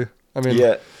it, really. I mean,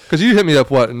 because you hit me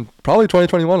up in probably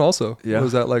 2021 also. Yeah, it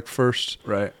was that like first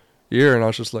year, and I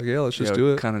was just like, let's just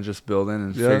do it. Kind of just building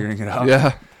and figuring it out.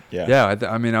 Yeah.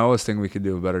 I mean, I always think we could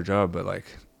do a better job, but like,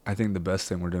 I think the best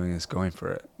thing we're doing is going for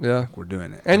it. Yeah, we're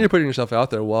doing it, and you're putting yourself out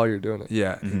there while you're doing it.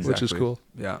 Yeah, exactly. Which is cool.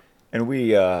 Yeah, and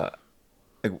we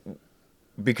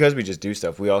because we just do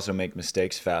stuff, we also make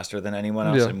mistakes faster than anyone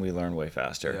else, and we learn way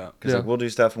faster. Because like, we'll do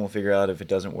stuff and we'll figure out if it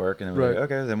doesn't work, and then we're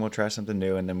like, okay, then we'll try something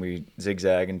new, and then we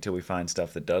zigzag until we find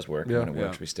stuff that does work. And when it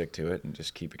works, we stick to it and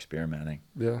just keep experimenting.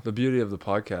 Yeah. The beauty of the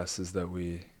podcast is that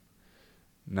we're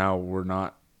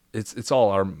not. It's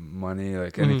all our money,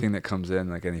 like anything that comes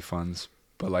in, like any funds.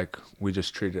 But like we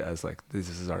just treat it as like this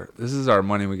is our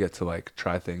money we get to like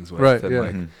try things with,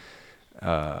 and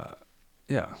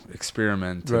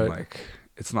experiment, and like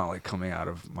it's not like coming out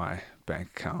of my bank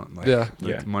account,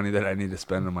 like money that I need to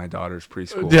spend on my daughter's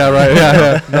preschool. Yeah, right.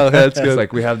 Yeah. No, that's good. It's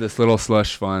like we have this little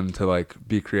slush fund to like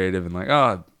be creative and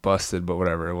like busted, but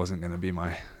whatever. It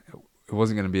it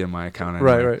wasn't going to be in my account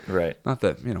anymore. Right. Not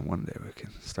that, one day we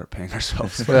can start paying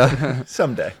ourselves. Yeah.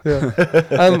 Someday. Yeah.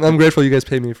 I'm grateful you guys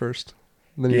pay me first.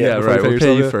 Then right. We'll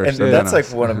pay you first. And that's like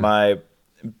one of my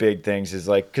big things is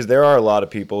like, because there are a lot of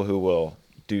people who will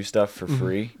do stuff for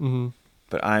free,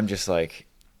 but I'm just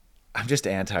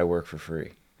anti-work for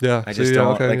free. Yeah. I just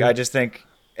don't I just think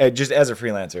just as a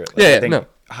freelancer,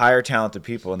 hire talented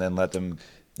people and then let them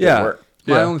work.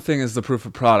 My only thing is the proof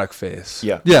of product phase.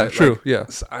 Yeah, Like, true. Yeah.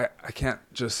 I can't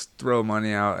just throw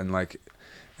money out and like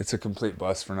it's a complete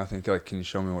bust for nothing. Like, can you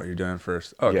show me what you're doing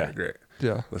first? Okay, great.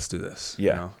 Yeah. Let's do this.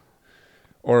 Yeah.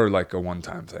 Or like a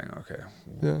one-time thing. Okay.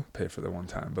 We'll pay for the one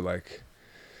time. But like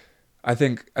I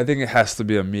think it has to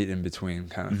be a meet in between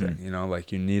kind of thing.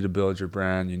 Like you need to build your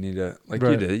brand. You need to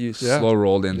you did. You slow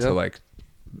rolled into like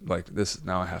this.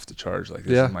 Now I have to charge. Like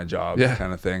this is my job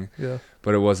kind of thing. Yeah.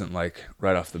 But it wasn't like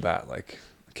right off the bat. Like,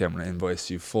 okay, I'm gonna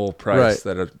invoice you full price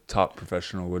that a top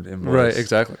professional would invoice. Right.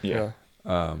 Exactly. Yeah.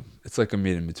 It's like a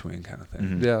meet in between kind of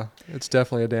thing. Yeah. It's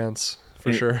definitely a dance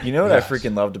for sure. You know what I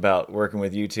freaking loved about working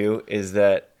with you two is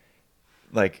that,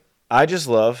 like, I just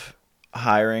love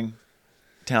hiring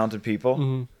talented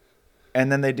people,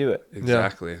 and then they do it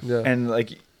Exactly. Yeah. and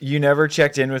like you never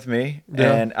checked in with me,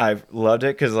 and I've loved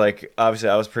it because like obviously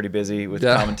I was pretty busy with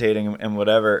commentating and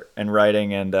whatever and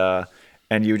writing,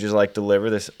 and you just like deliver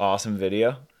this awesome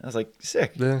video. I was like,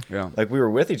 sick. Yeah. Like we were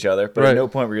with each other, but at no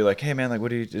point were you like, hey man, like what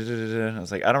do you do? And I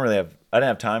was like, I didn't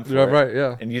have time for it. Right.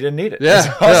 Yeah. And you didn't need it. Yeah.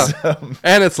 It's awesome.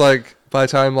 And it's like by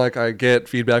the time like I get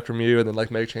feedback from you and then like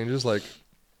make changes, like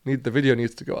the video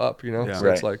needs to go up, Yeah. So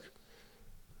it's like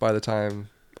by the time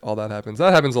all that happens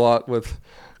a lot with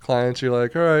clients. You're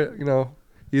like, all right,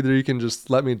 either you can just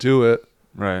let me do it,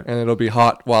 right, and it'll be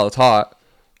hot while it's hot,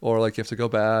 or like you have to go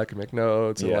back and make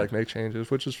notes and like make changes,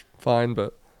 which is fine,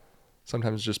 but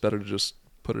sometimes it's just better to just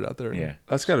put it out there. Yeah,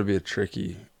 that's got to be a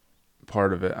tricky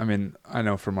part of it. I mean, I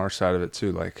know from our side of it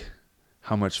too, like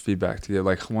how much feedback to get.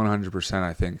 Like 100%,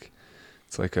 I think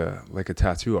it's like a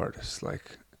tattoo artist.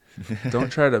 Like,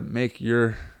 don't try to make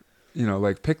your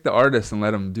like pick the artist and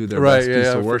let them do their best piece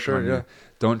of work on you.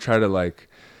 Don't try to like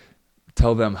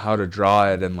tell them how to draw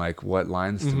it and like what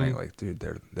lines to make. Like, dude,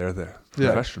 they're the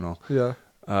professional. Yeah.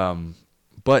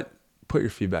 But put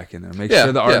your feedback in there. Make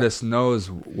sure the artist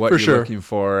knows what you're looking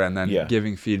for, and then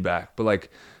giving feedback. But like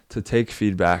to take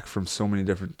feedback from so many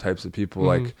different types of people,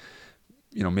 like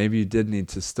maybe you did need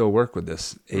to still work with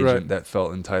this agent that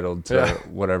felt entitled to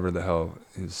whatever the hell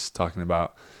he's talking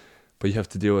about. But you have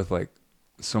to deal with like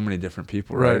so many different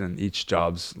people, right? And each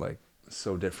job's like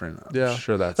so different. I'm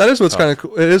sure that is what's kind of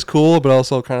cool. It is cool, but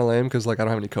also kind of lame because like I don't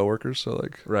have any coworkers, so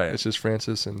like it's just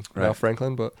Francis and now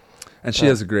Franklin. But she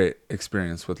has a great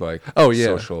experience with like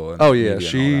social. And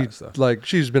she and all that stuff. Like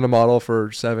she's been a model for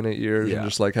 7-8 years and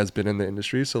just like has been in the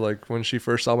industry. So like when she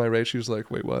first saw my rate, she was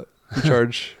like, "Wait, what? You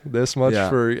charge this much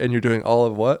for and you're doing all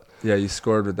of what?" Yeah, you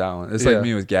scored with that one. It's like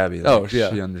me with Gabby. Like, she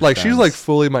understands. Like she's like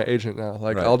fully my agent now.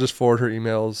 Like I'll just forward her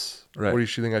emails. What do you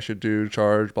think I should do?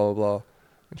 Charge, blah blah blah,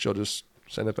 and she'll just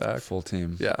send it back. Full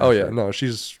team. Yeah. Effort. Oh yeah. No,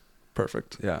 she's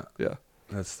perfect. Yeah. Yeah.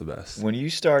 That's the best. When you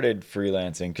started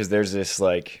freelancing, because there's this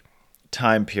like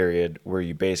time period where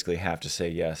you basically have to say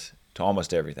yes to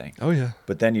almost everything. Oh yeah.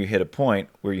 But then you hit a point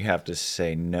where you have to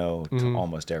say no to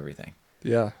almost everything.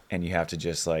 Yeah. And you have to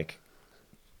just like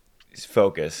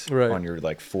focus on your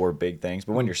like 4 big things.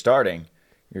 But when you're starting,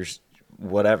 you're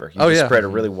whatever. You just spread a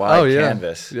really wide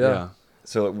canvas. Yeah.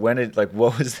 So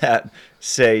what was that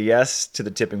say yes to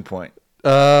the tipping point?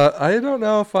 I don't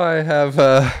know if I have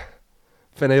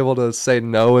been able to say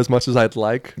no as much as I'd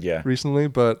like recently,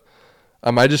 but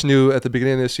I just knew at the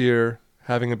beginning of this year,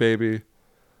 having a baby,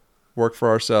 work for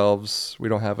ourselves, we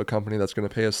don't have a company that's going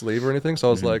to pay us to leave or anything. So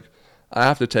I was like, I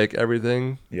have to take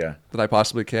everything that I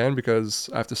possibly can because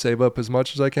I have to save up as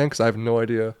much as I can because I have no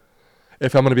idea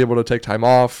if I'm going to be able to take time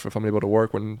off, if I'm able to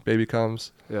work when baby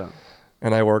comes. Yeah.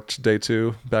 And I worked day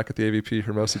 2 back at the AVP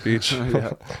Hermosa Beach,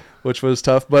 which was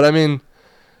tough. But I mean,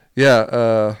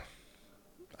 I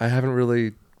haven't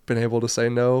really been able to say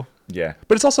no. Yeah.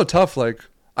 But it's also tough. Like,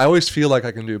 I always feel like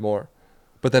I can do more.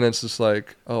 But then it's just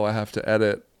like, oh, I have to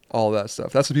edit all that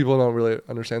stuff. That's what people don't really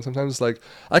understand sometimes. It's like,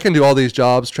 I can do all these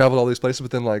jobs, travel to all these places, but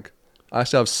then like, I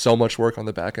still have so much work on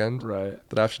the back end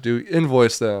that I have to do,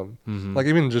 invoice them. Like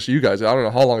even just you guys, I don't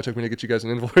know how long it took me to get you guys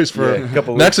an invoice for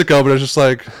Mexico, but it's just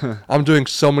like, I'm doing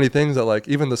so many things that like,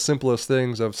 even the simplest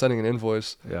things of sending an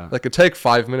invoice, like it take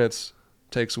 5 minutes,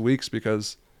 takes weeks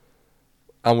because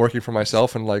I'm working for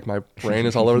myself and like my brain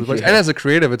is all over the place. And as a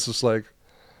creative, it's just like,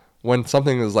 when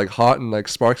something is like hot and like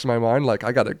sparks in my mind, like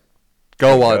I got to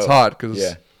go while it's hot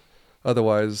because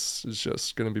otherwise it's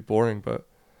just going to be boring. But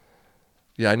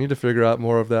I need to figure out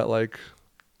more of that like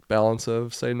balance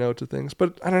of say no to things.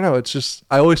 But I don't know. It's just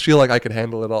I always feel like I could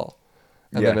handle it all.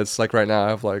 And then it's like right now I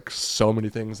have like so many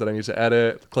things that I need to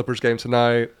edit. The Clippers game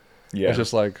tonight. Yeah. It's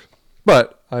just like,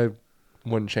 but I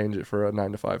wouldn't change it for a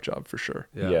 9-to-5 job for sure.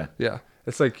 Yeah. Yeah.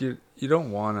 It's like you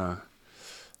don't want to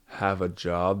have a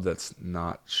job that's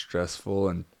not stressful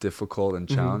and difficult and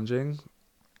challenging.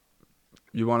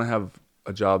 You want to have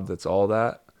a job that's all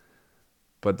that,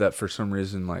 but that for some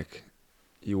reason, like,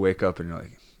 you wake up and you're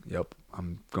like, yep,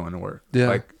 I'm going to work. Yeah.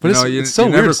 Like, but it's so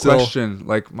you never question,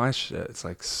 like, my shit. It's,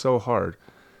 like, so hard.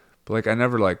 But, like, I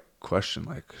never, like, question,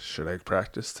 like, should I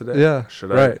practice today? Yeah.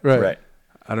 Should I? Right.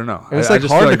 I don't know. And it's, like,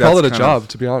 hard to call it a job,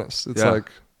 to be honest. It's,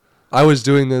 like, I was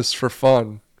doing this for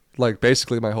fun, like,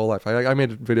 basically my whole life. I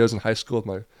made videos in high school with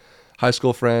my high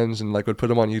school friends and, like, would put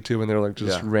them on YouTube, and they were, like,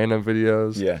 just random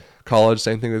videos. Yeah. College,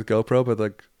 same thing with GoPro. But,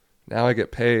 like, now I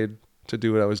get paid to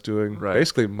do what I was doing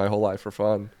basically my whole life for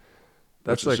fun.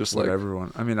 That's like just what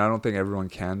everyone. I mean, I don't think everyone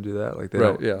can do that. Like they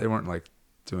they weren't like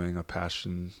doing a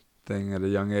passion thing at a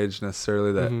young age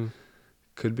necessarily. That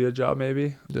could be a job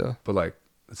maybe. Yeah. But like,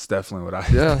 it's definitely what I.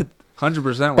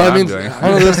 100% what I'm doing. I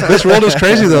don't know, this world is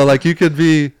crazy though. Like you could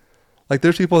be, like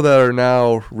there's people that are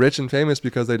now rich and famous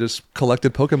because they just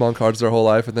collected Pokemon cards their whole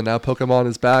life, and then now Pokemon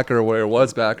is back or where it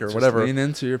was back or just whatever. Lean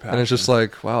into your passion. And it's just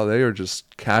like, wow, they are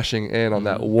just cashing in on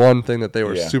that one thing that they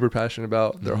were super passionate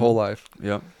about their whole life.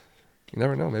 Yep. You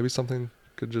never know. Maybe something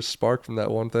could just spark from that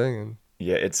one thing and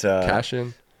it's cash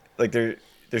in. Like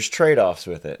there's trade-offs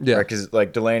with it. Yeah. Because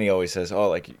like Delaney always says, oh,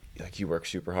 like you work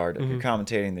super hard. Like you're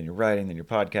commentating, then you're writing, then you're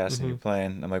podcasting, then you're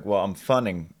playing. I'm like, well, I'm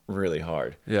funning really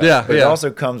hard. Yeah. But it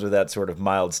also comes with that sort of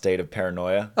mild state of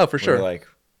paranoia. Oh, for sure. Like,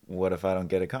 what if I don't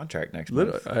get a contract next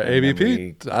month?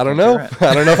 ABP. I don't know.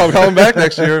 I don't know if I'm coming back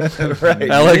next year. Right.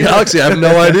 LA Galaxy. I have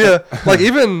no idea. Like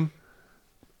even,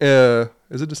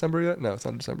 is it December yet? No, it's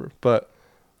not December. But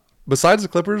besides the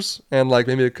Clippers and like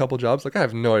maybe a couple jobs, like I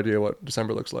have no idea what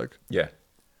December looks like. Yeah.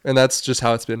 And that's just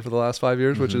how it's been for the last 5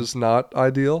 years, which is not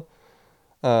ideal.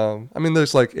 I mean,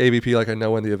 there's like ABP, like I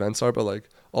know when the events are, but like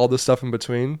all this stuff in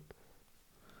between.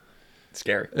 It's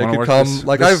scary. It could come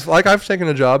I've taken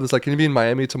a job that's like, can you be in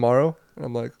Miami tomorrow? And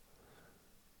I'm like,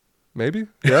 maybe.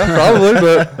 Yeah, probably.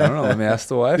 But I don't know. Let me ask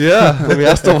the wife. Yeah. Let me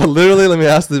ask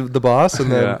the boss.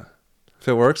 And then if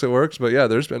it works, it works. But yeah,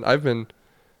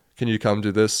 can you come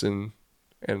do this in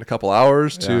a couple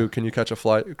hours to can you catch a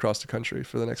flight across the country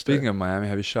for the next day? Speaking of Miami,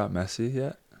 have you shot Messi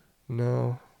yet?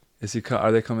 No.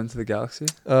 Are they coming to the Galaxy?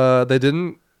 They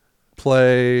didn't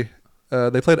play.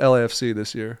 They played LAFC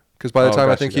this year because by the time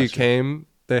I think he came,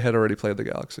 they had already played the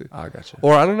Galaxy. Oh, gotcha.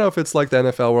 Or I don't know if it's like the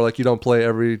NFL where like you don't play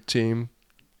every team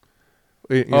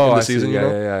in the season.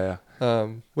 Yeah.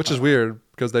 Which is weird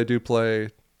because they do play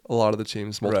a lot of the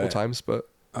teams multiple times. But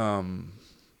how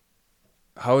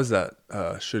is that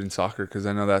shooting soccer? Because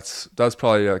I know that's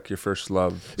probably like your first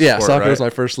love. Yeah, sport, soccer right? was my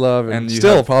first love, and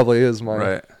still probably is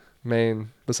my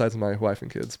main, besides my wife and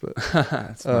kids. But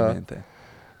that's my main thing.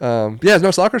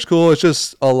 Soccer's cool. It's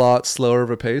just a lot slower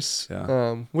of a pace,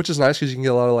 Yeah. Which is nice because you can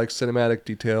get a lot of like cinematic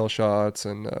detail shots,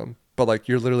 and but like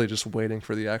you're literally just waiting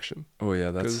for the action. Oh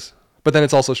yeah, But then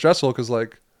it's also stressful because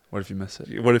like, what if you miss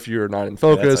it? What if you're not in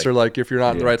focus, or like if you're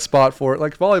not in the right spot for it?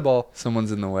 Like volleyball,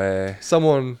 someone's in the way.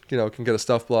 Someone can get a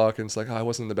stuff block, and it's like, I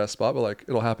wasn't in the best spot, but like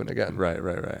it'll happen again. Right.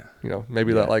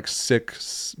 Maybe that like sick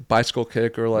bicycle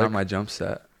kick or like not my jump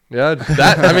set. Yeah,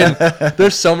 that I mean,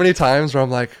 there's so many times where I'm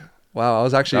like, wow, I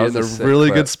was actually in a really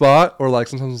good spot, or like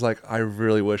sometimes it's like I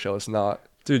really wish I was not.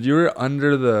 Dude, you were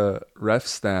under the ref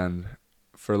stand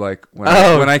for like when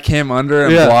I came under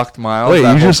and blocked miles. Wait,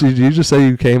 did you just say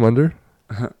you came under?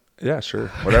 Yeah, sure,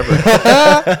 whatever.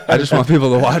 I just want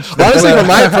people to watch. Honestly,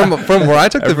 from where I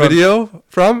took the video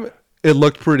from, it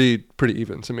looked pretty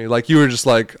even to me. Like you were just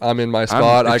like, I'm in my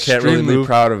spot. I can't really move. Extremely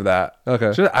proud of that.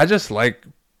 Okay. I just like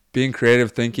being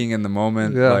creative, thinking in the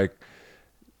moment, like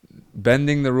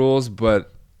bending the rules,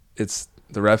 but it's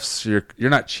the refs.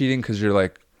 You're not cheating because you're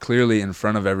like clearly in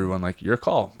front of everyone. Like your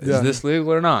call is this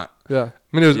legal or not? Yeah,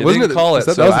 I mean, that was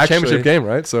the championship game,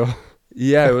 right? So.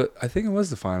 Yeah, I think it was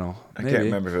the final. I can't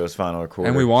remember if it was final or quarter.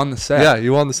 And we won the set. Yeah,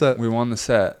 you won the set. We won the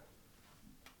set.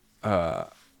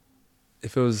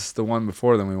 If it was the one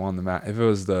before, then we won the match. If it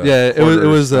was the it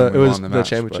was the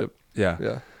championship.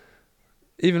 Yeah.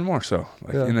 Even more so,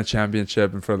 like in the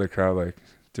championship in front of the crowd, like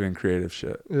doing creative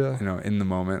shit. Yeah, in the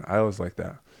moment, I always like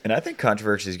that. And I think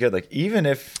controversy is good. Like even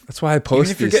if that's why I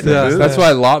post these things. That's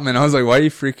why Lotman. I was like, why are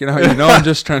you freaking out? I'm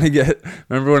just trying to get.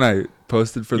 Remember when I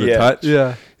posted for the touch?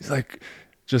 Yeah. He's like,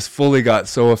 just fully got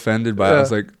so offended by it. I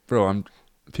was like, bro, I'm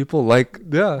people like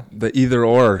Yeah. the either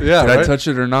or. Yeah, Did I right? touch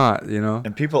it or not? You know.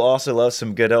 And people also love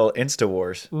some good old Insta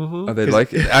wars. Oh, they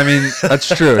like it. I mean, that's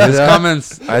true. His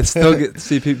comments, I still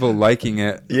see people liking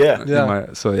it. Yeah. Yeah.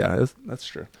 That's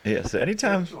true. Yeah. So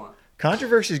anytime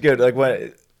controversy is good, like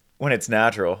when it's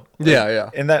natural. Yeah, yeah.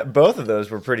 And that both of those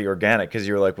were pretty organic because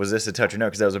you were like, was this a touch or no?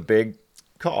 Because that was a big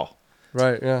call.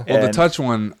 Right, yeah. Well, the And- touch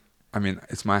one, I mean,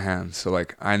 it's my hand, so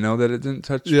like I know that it didn't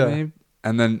touch Yeah. me,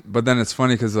 but then it's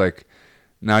funny because like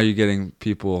now you're getting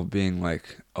people being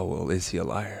like, oh well, is he a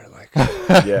liar? Like,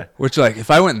 Yeah. which like if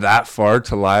I went that far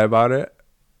to lie about it,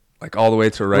 like all the way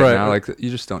to right Right. now, like you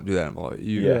just don't do that in ball.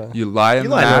 Yeah. You lie in You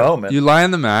the lie in the match. moment. You lie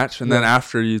in the match, and then Yeah.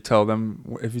 after you tell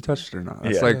them if you touched it or not.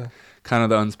 That's Yeah. like Yeah. kind of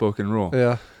the unspoken rule.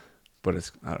 Yeah. But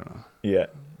it's I don't know. Yeah.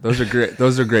 Those are great.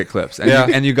 Those are great clips, and Yeah.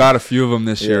 you got a few of them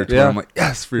this year. To where Yeah. I'm like,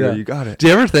 yes, Frito, Yeah. you got it. Do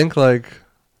you ever think like,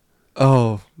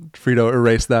 oh, Frito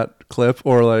erased that clip,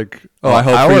 or like, oh, I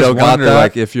hope I always Frito got wonder that?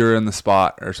 like if you're in the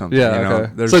spot or something. Yeah, you know?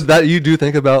 okay. There's So that you do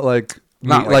think about like,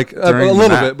 Not like a during the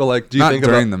little ma- bit, but like, do you not think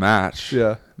during about? the match.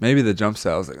 Yeah. Maybe the jump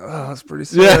set. I was like, oh, that's pretty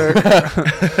sick.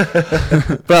 Yeah.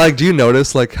 But like, do you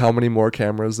notice like how many more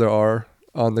cameras there are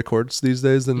on the courts these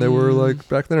days than there were like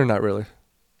back then, or not really?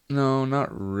 No, not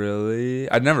really.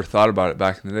 I'd never thought about it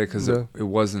back in the day because Yeah. it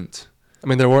wasn't. I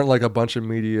mean, there weren't like a bunch of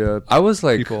media I was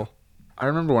like, people. I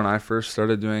remember when I first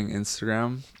started doing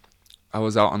Instagram, I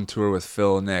was out on tour with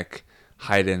Phil, Nick,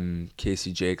 Hayden,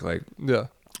 Casey, Jake. Like Yeah.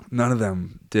 none of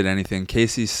them did anything.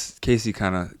 Casey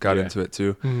kind of got Yeah. into it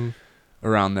too Mm-hmm.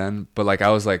 around then. But like I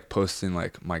was like posting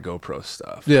like my GoPro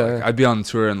stuff. Yeah, Like, yeah. I'd be on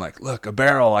tour and like, look, a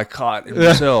barrel I caught in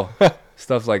Brazil,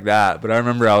 stuff like that. But I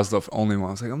remember I was the only one.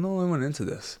 I was like, I'm the only one into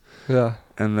this. Yeah.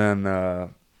 And then,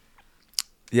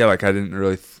 yeah, like I didn't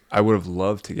really. I would have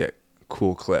loved to get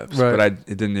cool clips, Right. but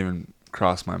it didn't even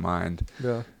cross my mind.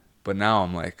 Yeah. But now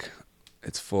I'm like,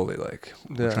 it's fully like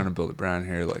we're Yeah. trying to build a brand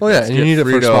here. Like, Oh yeah, let's and you get need it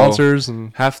for Frito. sponsors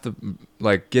and Half the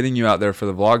like getting you out there for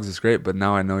the vlogs is great, but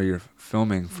now I know you're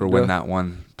filming for when Yeah. that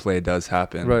one play does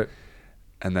happen, right.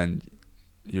 and then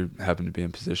you happen to be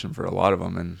in position for a lot of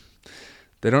them, and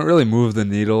they don't really move the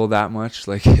needle that much.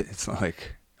 Like it's not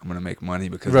like I'm gonna make money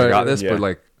because I Right, got yeah. this, Yeah. but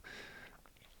like,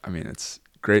 I mean, it's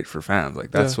great for fans. Like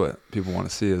that's what people want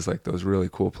to see is like those really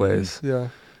cool plays. Yeah.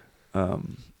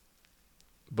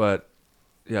 But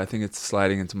yeah, I think it's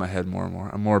sliding into my head more and more.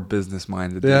 I'm more business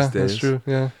minded Yeah, these days. that's true.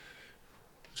 Yeah.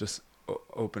 Just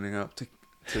opening up to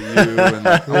you and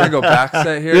like, I want to go back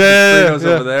set here. Yeah. Frito's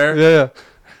over there. Yeah. Yeah.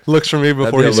 Looks for me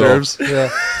before be he a little- serves. Yeah.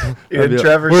 Yeah, be-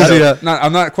 Trevor's Where's he at?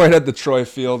 I'm not quite at the Troy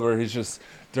Field where he's just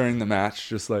during the match,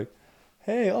 just like,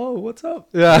 hey, oh, what's up?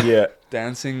 Yeah. Yeah.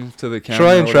 Dancing to the camera.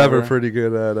 Troy and or Trev are whatever. pretty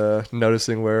good at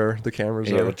noticing where the cameras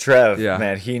Yeah, are. well, Trev, Yeah.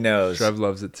 man, he knows. Trev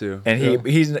loves it too. And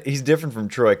he's different from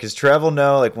Troy because Trev will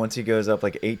know like once he goes up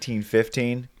like 18,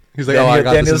 15. He's like, then oh, I he'll-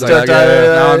 got then this. he'll He's start like,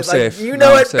 talking, Now I'm like, safe. You Now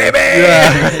know I'm it, safe. baby.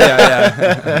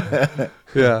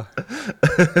 yeah.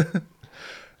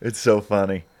 It's so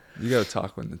funny. You got to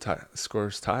talk when the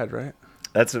score's tied, right?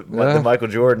 That's what Yeah. the Michael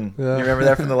Jordan. Yeah. You remember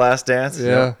that from The Last Dance?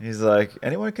 Yeah. He's like,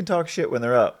 anyone can talk shit when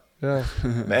they're up. Yeah.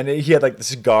 And he had like the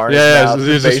cigar in his Yeah. mouth, He's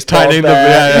the just baseball tightening the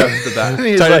bat. yeah. The bat. And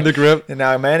he's Tightening like, the grip. and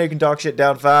now a man who can talk shit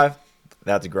down 5,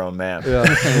 that's a grown man.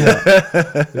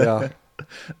 Yeah. Yeah.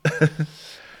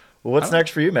 Well, what's next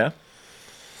for you, man?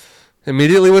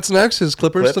 Immediately, what's next is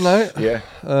Clippers Clips? tonight. Yeah.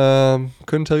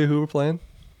 Couldn't tell you who we're playing.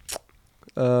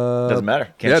 Doesn't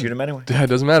matter. Can't yeah. shoot him anyway. Yeah, it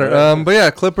doesn't matter. Yeah. But yeah,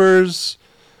 Clippers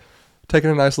taking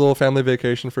a nice little family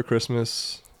vacation for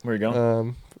Christmas. Where you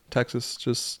going? Texas,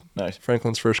 just Nice.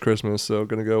 Franklin's first Christmas, so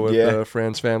gonna go with Yeah.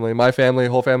 Fran's family. My family,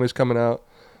 whole family's coming out.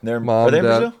 They're, Mom, are they in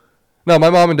Dad. Brazil? No,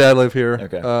 my mom and dad live here.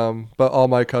 Okay. But all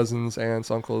my cousins, aunts,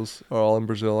 uncles are all in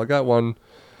Brazil. I got one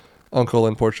uncle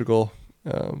in Portugal.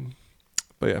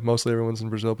 But yeah, mostly everyone's in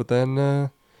Brazil. But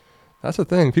then that's the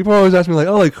thing. People always ask me like,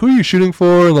 "Oh, like who are you shooting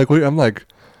for?" And like, I'm like,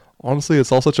 honestly,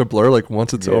 it's all such a blur. Like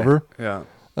once it's Yeah. over, Yeah.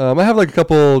 I have like a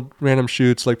couple random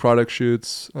shoots, like product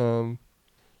shoots.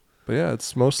 But yeah,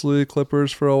 it's mostly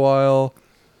Clippers for a while.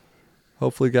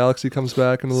 Hopefully, Galaxy comes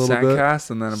back in a little bit. Sandcast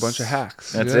and then a bunch of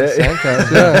hacks. That's Yeah, it.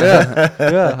 Sandcast.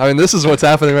 Yeah. I mean, this is what's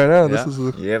happening right now. Yeah. This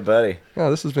is Yeah, buddy.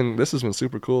 this has been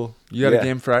super cool. You got Yeah. a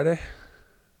game Friday?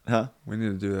 Huh? We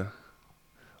need to do a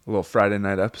little Friday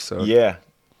night episode. Yeah.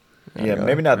 Yeah, Yeah, I got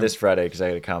maybe it. not this Friday because I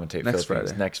got to commentate Next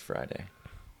Philippines Friday. next Friday.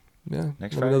 Yeah, Next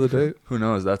maybe Friday? another date. Who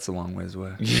knows? That's a long ways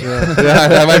away.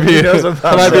 Yeah, I might be. Who knows what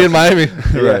I might be in pops up?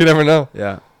 Miami. Yeah. You never know.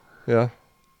 Yeah. Yeah,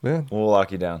 man. We'll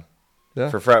lock you down. Yeah.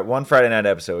 For one Friday night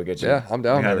episode, we get you. Yeah, I'm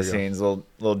down. Behind the There we go. scenes,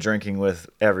 little drinking with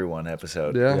everyone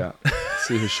episode. Yeah. Yeah.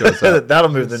 See who shows up.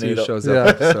 That'll move the See who needle. shows Yeah. up.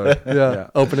 episode. Yeah.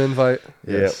 Open invite.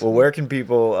 Yeah. Yes. Well, where can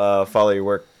people follow your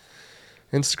work?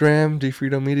 Instagram,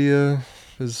 Frito Media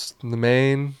is the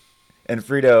main. And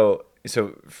Frito, so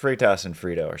Freitas and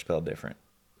Frito are spelled different.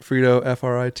 Frito,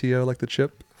 Frito, like the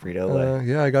chip. Frito-Lay.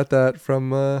 Yeah, I got that from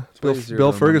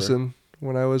Bill Ferguson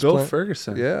when I was Bill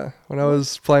Ferguson. Yeah, when I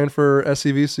was playing for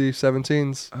SCVC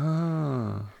 17s.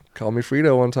 Ah. Called me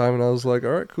Frito one time, and I was like,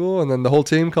 all right, cool. And then the whole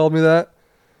team called me that.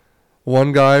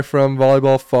 One guy from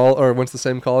volleyball went to the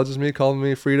same college as me called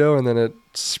me Frito, and then it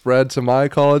spread to my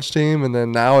college team, and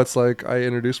then now it's like I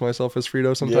introduce myself as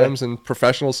Frito sometimes in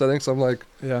professional settings. So I'm like,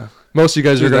 yeah, most of you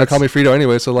guys are gonna call me Frito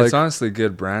anyway. So like, it's honestly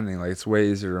good branding. Like it's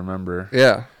way easier to remember.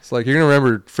 Yeah, it's like you're gonna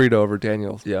remember Frito over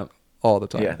Daniel. Yep. All the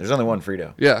time. Yeah, there's only one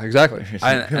Frito. Yeah, exactly. It's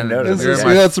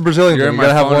a Brazilian thing. You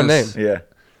gotta have one name. Yeah.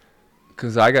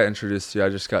 Because I got introduced to you, I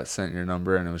just got sent your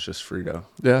number, and it was just Frito.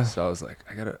 Yeah. So I was like,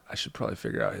 I should probably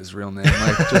figure out his real name.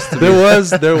 Like, just to there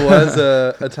was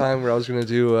a time where I was gonna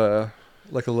do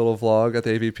like a little vlog at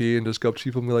the AVP and just go up to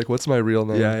people and be like, "What's my real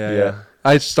name?" Yeah.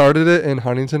 I started it in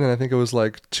Huntington, and I think it was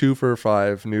like 2 for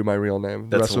 5 knew my real name.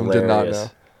 The rest of them did not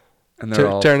know. And they're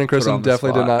all Taryn and Kristen put on the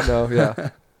definitely did spot. not know.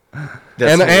 Yeah.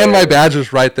 and my badge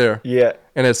was right there. Yeah.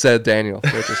 And it said Daniel.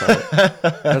 Which is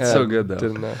That's so good though.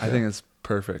 Didn't know. I think it's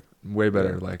perfect. Way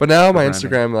better. Like, but now my branding.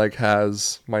 Instagram like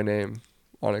has my name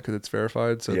on it because it's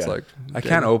verified. So it's like I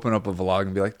can't open up a vlog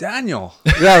and be like Daniel.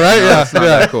 Yeah, right. No, it's not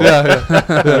that cool.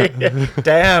 Yeah.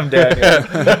 Damn,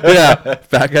 Daniel. Yeah.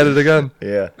 Back at it again.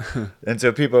 Yeah. And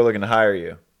so people are looking to hire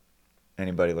you.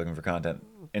 Anybody looking for content?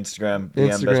 Instagram,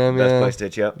 Instagram, best place to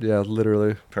hit you up. Yeah,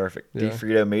 literally. Perfect. Yeah.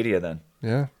 Frito Media then.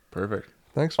 Yeah. Perfect.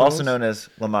 Thanks. Also known as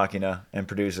La Machina and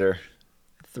producer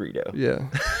Frito. Yeah.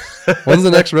 When's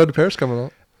the next Road to Paris coming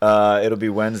out? It'll be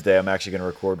Wednesday. I'm actually going to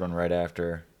record one right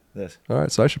after this. All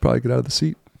right, so I should probably get out of the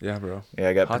seat. Yeah, bro. Yeah,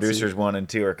 I got Hot producers seat. 1 and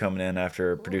 2 are coming in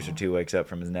after producer 2 wakes up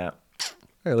from his nap.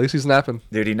 Hey, at least he's napping.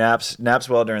 Dude, he naps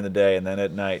well during the day, and then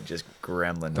at night just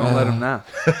gremlin. Don't let him nap.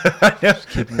 I know.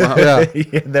 Keep him up. Yeah.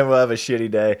 And then we'll have a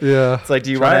shitty day. Yeah. It's like, do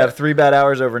you Try want to it. have 3 bad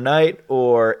hours overnight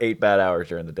or 8 bad hours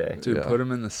during the day? Dude, Yeah. put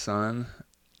him in the sun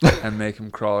and make him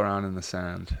crawl around in the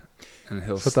sand, and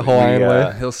he'll Put the sleep. Hawaiian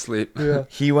way. He'll sleep. Yeah.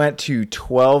 He went to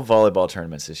 12 volleyball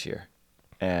tournaments this year,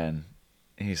 and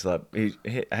he slept. He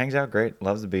hangs out great,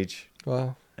 loves the beach,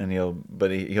 Wow. and he'll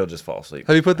just fall asleep.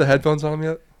 Have you put the headphones on him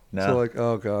yet? No. So like,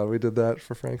 oh god, we did that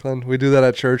for Franklin. We do that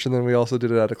at church, and then we also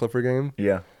did it at a Clipper game.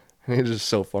 Yeah. And he's just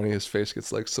so funny. His face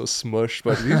gets like so smushed,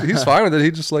 but he's fine with it.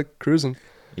 He's just like cruising,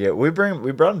 Yeah, we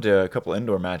brought him to a couple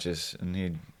indoor matches, and he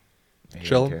didn't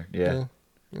chilling. care. Yeah.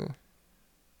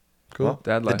 Cool. Well,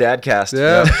 Dad the life. Dadcast.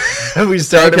 Yeah. We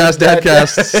started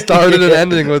Dadcast started and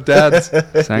ending with dads.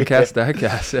 Sandcast,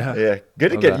 dadcast. Yeah. Yeah. Good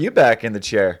to Love get that. you back in the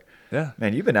chair. Yeah.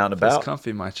 Man, you've been out and It's about.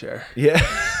 comfy, my chair. Yeah.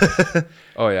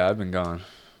 Oh yeah, I've been gone.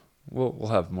 We'll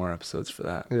have more episodes for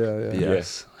that. Yeah.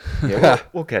 Yes. Yeah,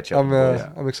 we'll catch up.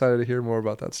 I'm excited to hear more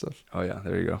about that stuff. Oh yeah,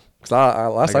 there you go. 'Cause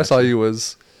last I got saw you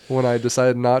was when I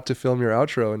decided not to film your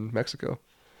outro in Mexico.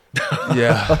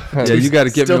 Yeah. Yeah, you got to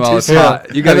get me Still while too it's soon.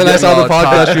 hot. You got And to then I get me saw while the it's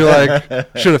hot. podcast. You're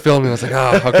like, should have filmed me. I was like,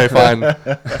 oh, okay, fine.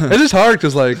 It's just hard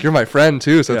because like you're my friend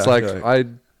too, so it's Yeah, like you're I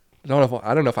don't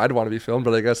know if I'd want to be filmed,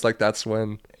 but I guess like that's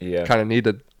when Yeah. kind of need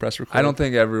to press record. I don't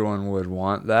think everyone would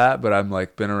want that, but I'm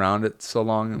like been around it so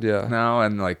long Yeah. now,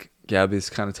 and like Gabby's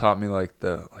kind of taught me like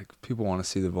people want to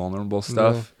see the vulnerable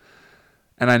stuff,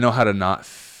 and I know how to not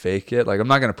fake it. Like I'm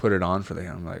not gonna put it on for the.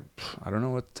 I'm like, I don't know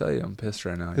what to tell you. I'm pissed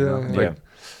right now. You know? Yeah. Like,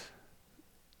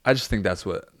 I just think that's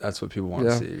what people want Yeah.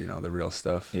 to see. You know, the real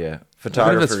stuff. Yeah. Even if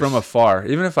Photographers. it's from afar,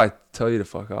 even if I tell you to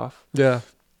fuck off, Yeah.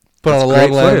 Put on a That's long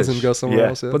great lens footage. and go somewhere Yeah.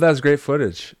 else. Yeah. but that's great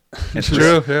footage. It's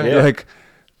true. Yeah. Yeah. Like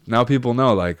now people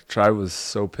know. Like Tribe was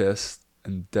so pissed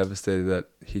and devastated that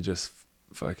he just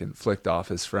fucking flicked off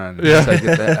his friend. And Yeah. said,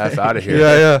 get the f out of here.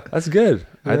 Yeah. That's good.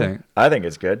 I Yeah. think. I think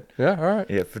it's good. Yeah. All right.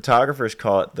 Yeah. Photographers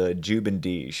call it the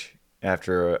jubendige.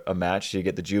 After a match, you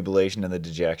get the jubilation and the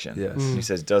dejection. Yes. He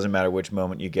says, doesn't matter which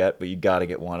moment you get, but you got to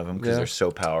get one of them because Yeah. they're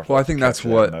so powerful. Well, I think to that's capture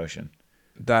that what- emotion.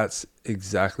 That's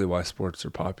exactly why sports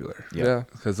are popular. Yeah.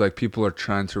 Because like people are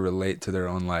trying to relate to their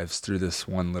own lives through this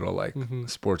one little like Mm-hmm.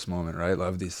 sports moment, right?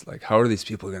 Love these like how are these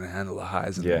people going to handle the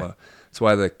highs and Yeah. the low? That's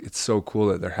why like it's so cool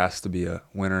that there has to be a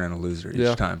winner and a loser each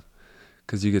Yeah. time,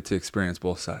 because you get to experience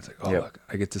both sides. Like, oh Yep. look,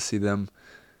 I get to see them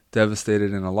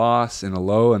devastated in a loss, in a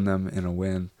low, and them in a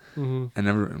win, Mm-hmm. and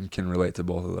everyone can relate to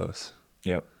both of those.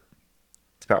 Yep.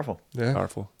 It's powerful. Yeah.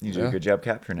 Powerful. You do Yeah. a good job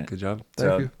capturing it. Good job. So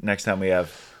Thank you. next time we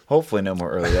have, hopefully no more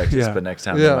early exits, Yeah. but next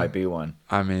time Yeah. there might be one.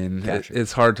 I mean, Gotcha.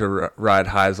 it's hard to ride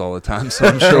highs all the time, so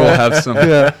I'm sure we'll have some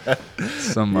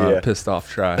Yeah. pissed off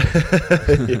try.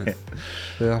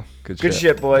 Yeah. Good Good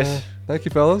shit, boys. Thank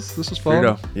you, fellas. This was fun.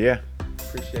 Frito. Yeah.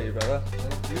 Appreciate you, brother.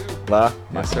 Thank you. La.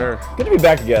 Yes, sir. Good to be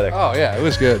back together. Oh, yeah, it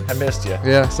was good. I missed you.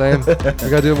 Yeah, same. We got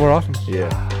to do it more often. Yeah.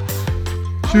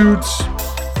 Shoots.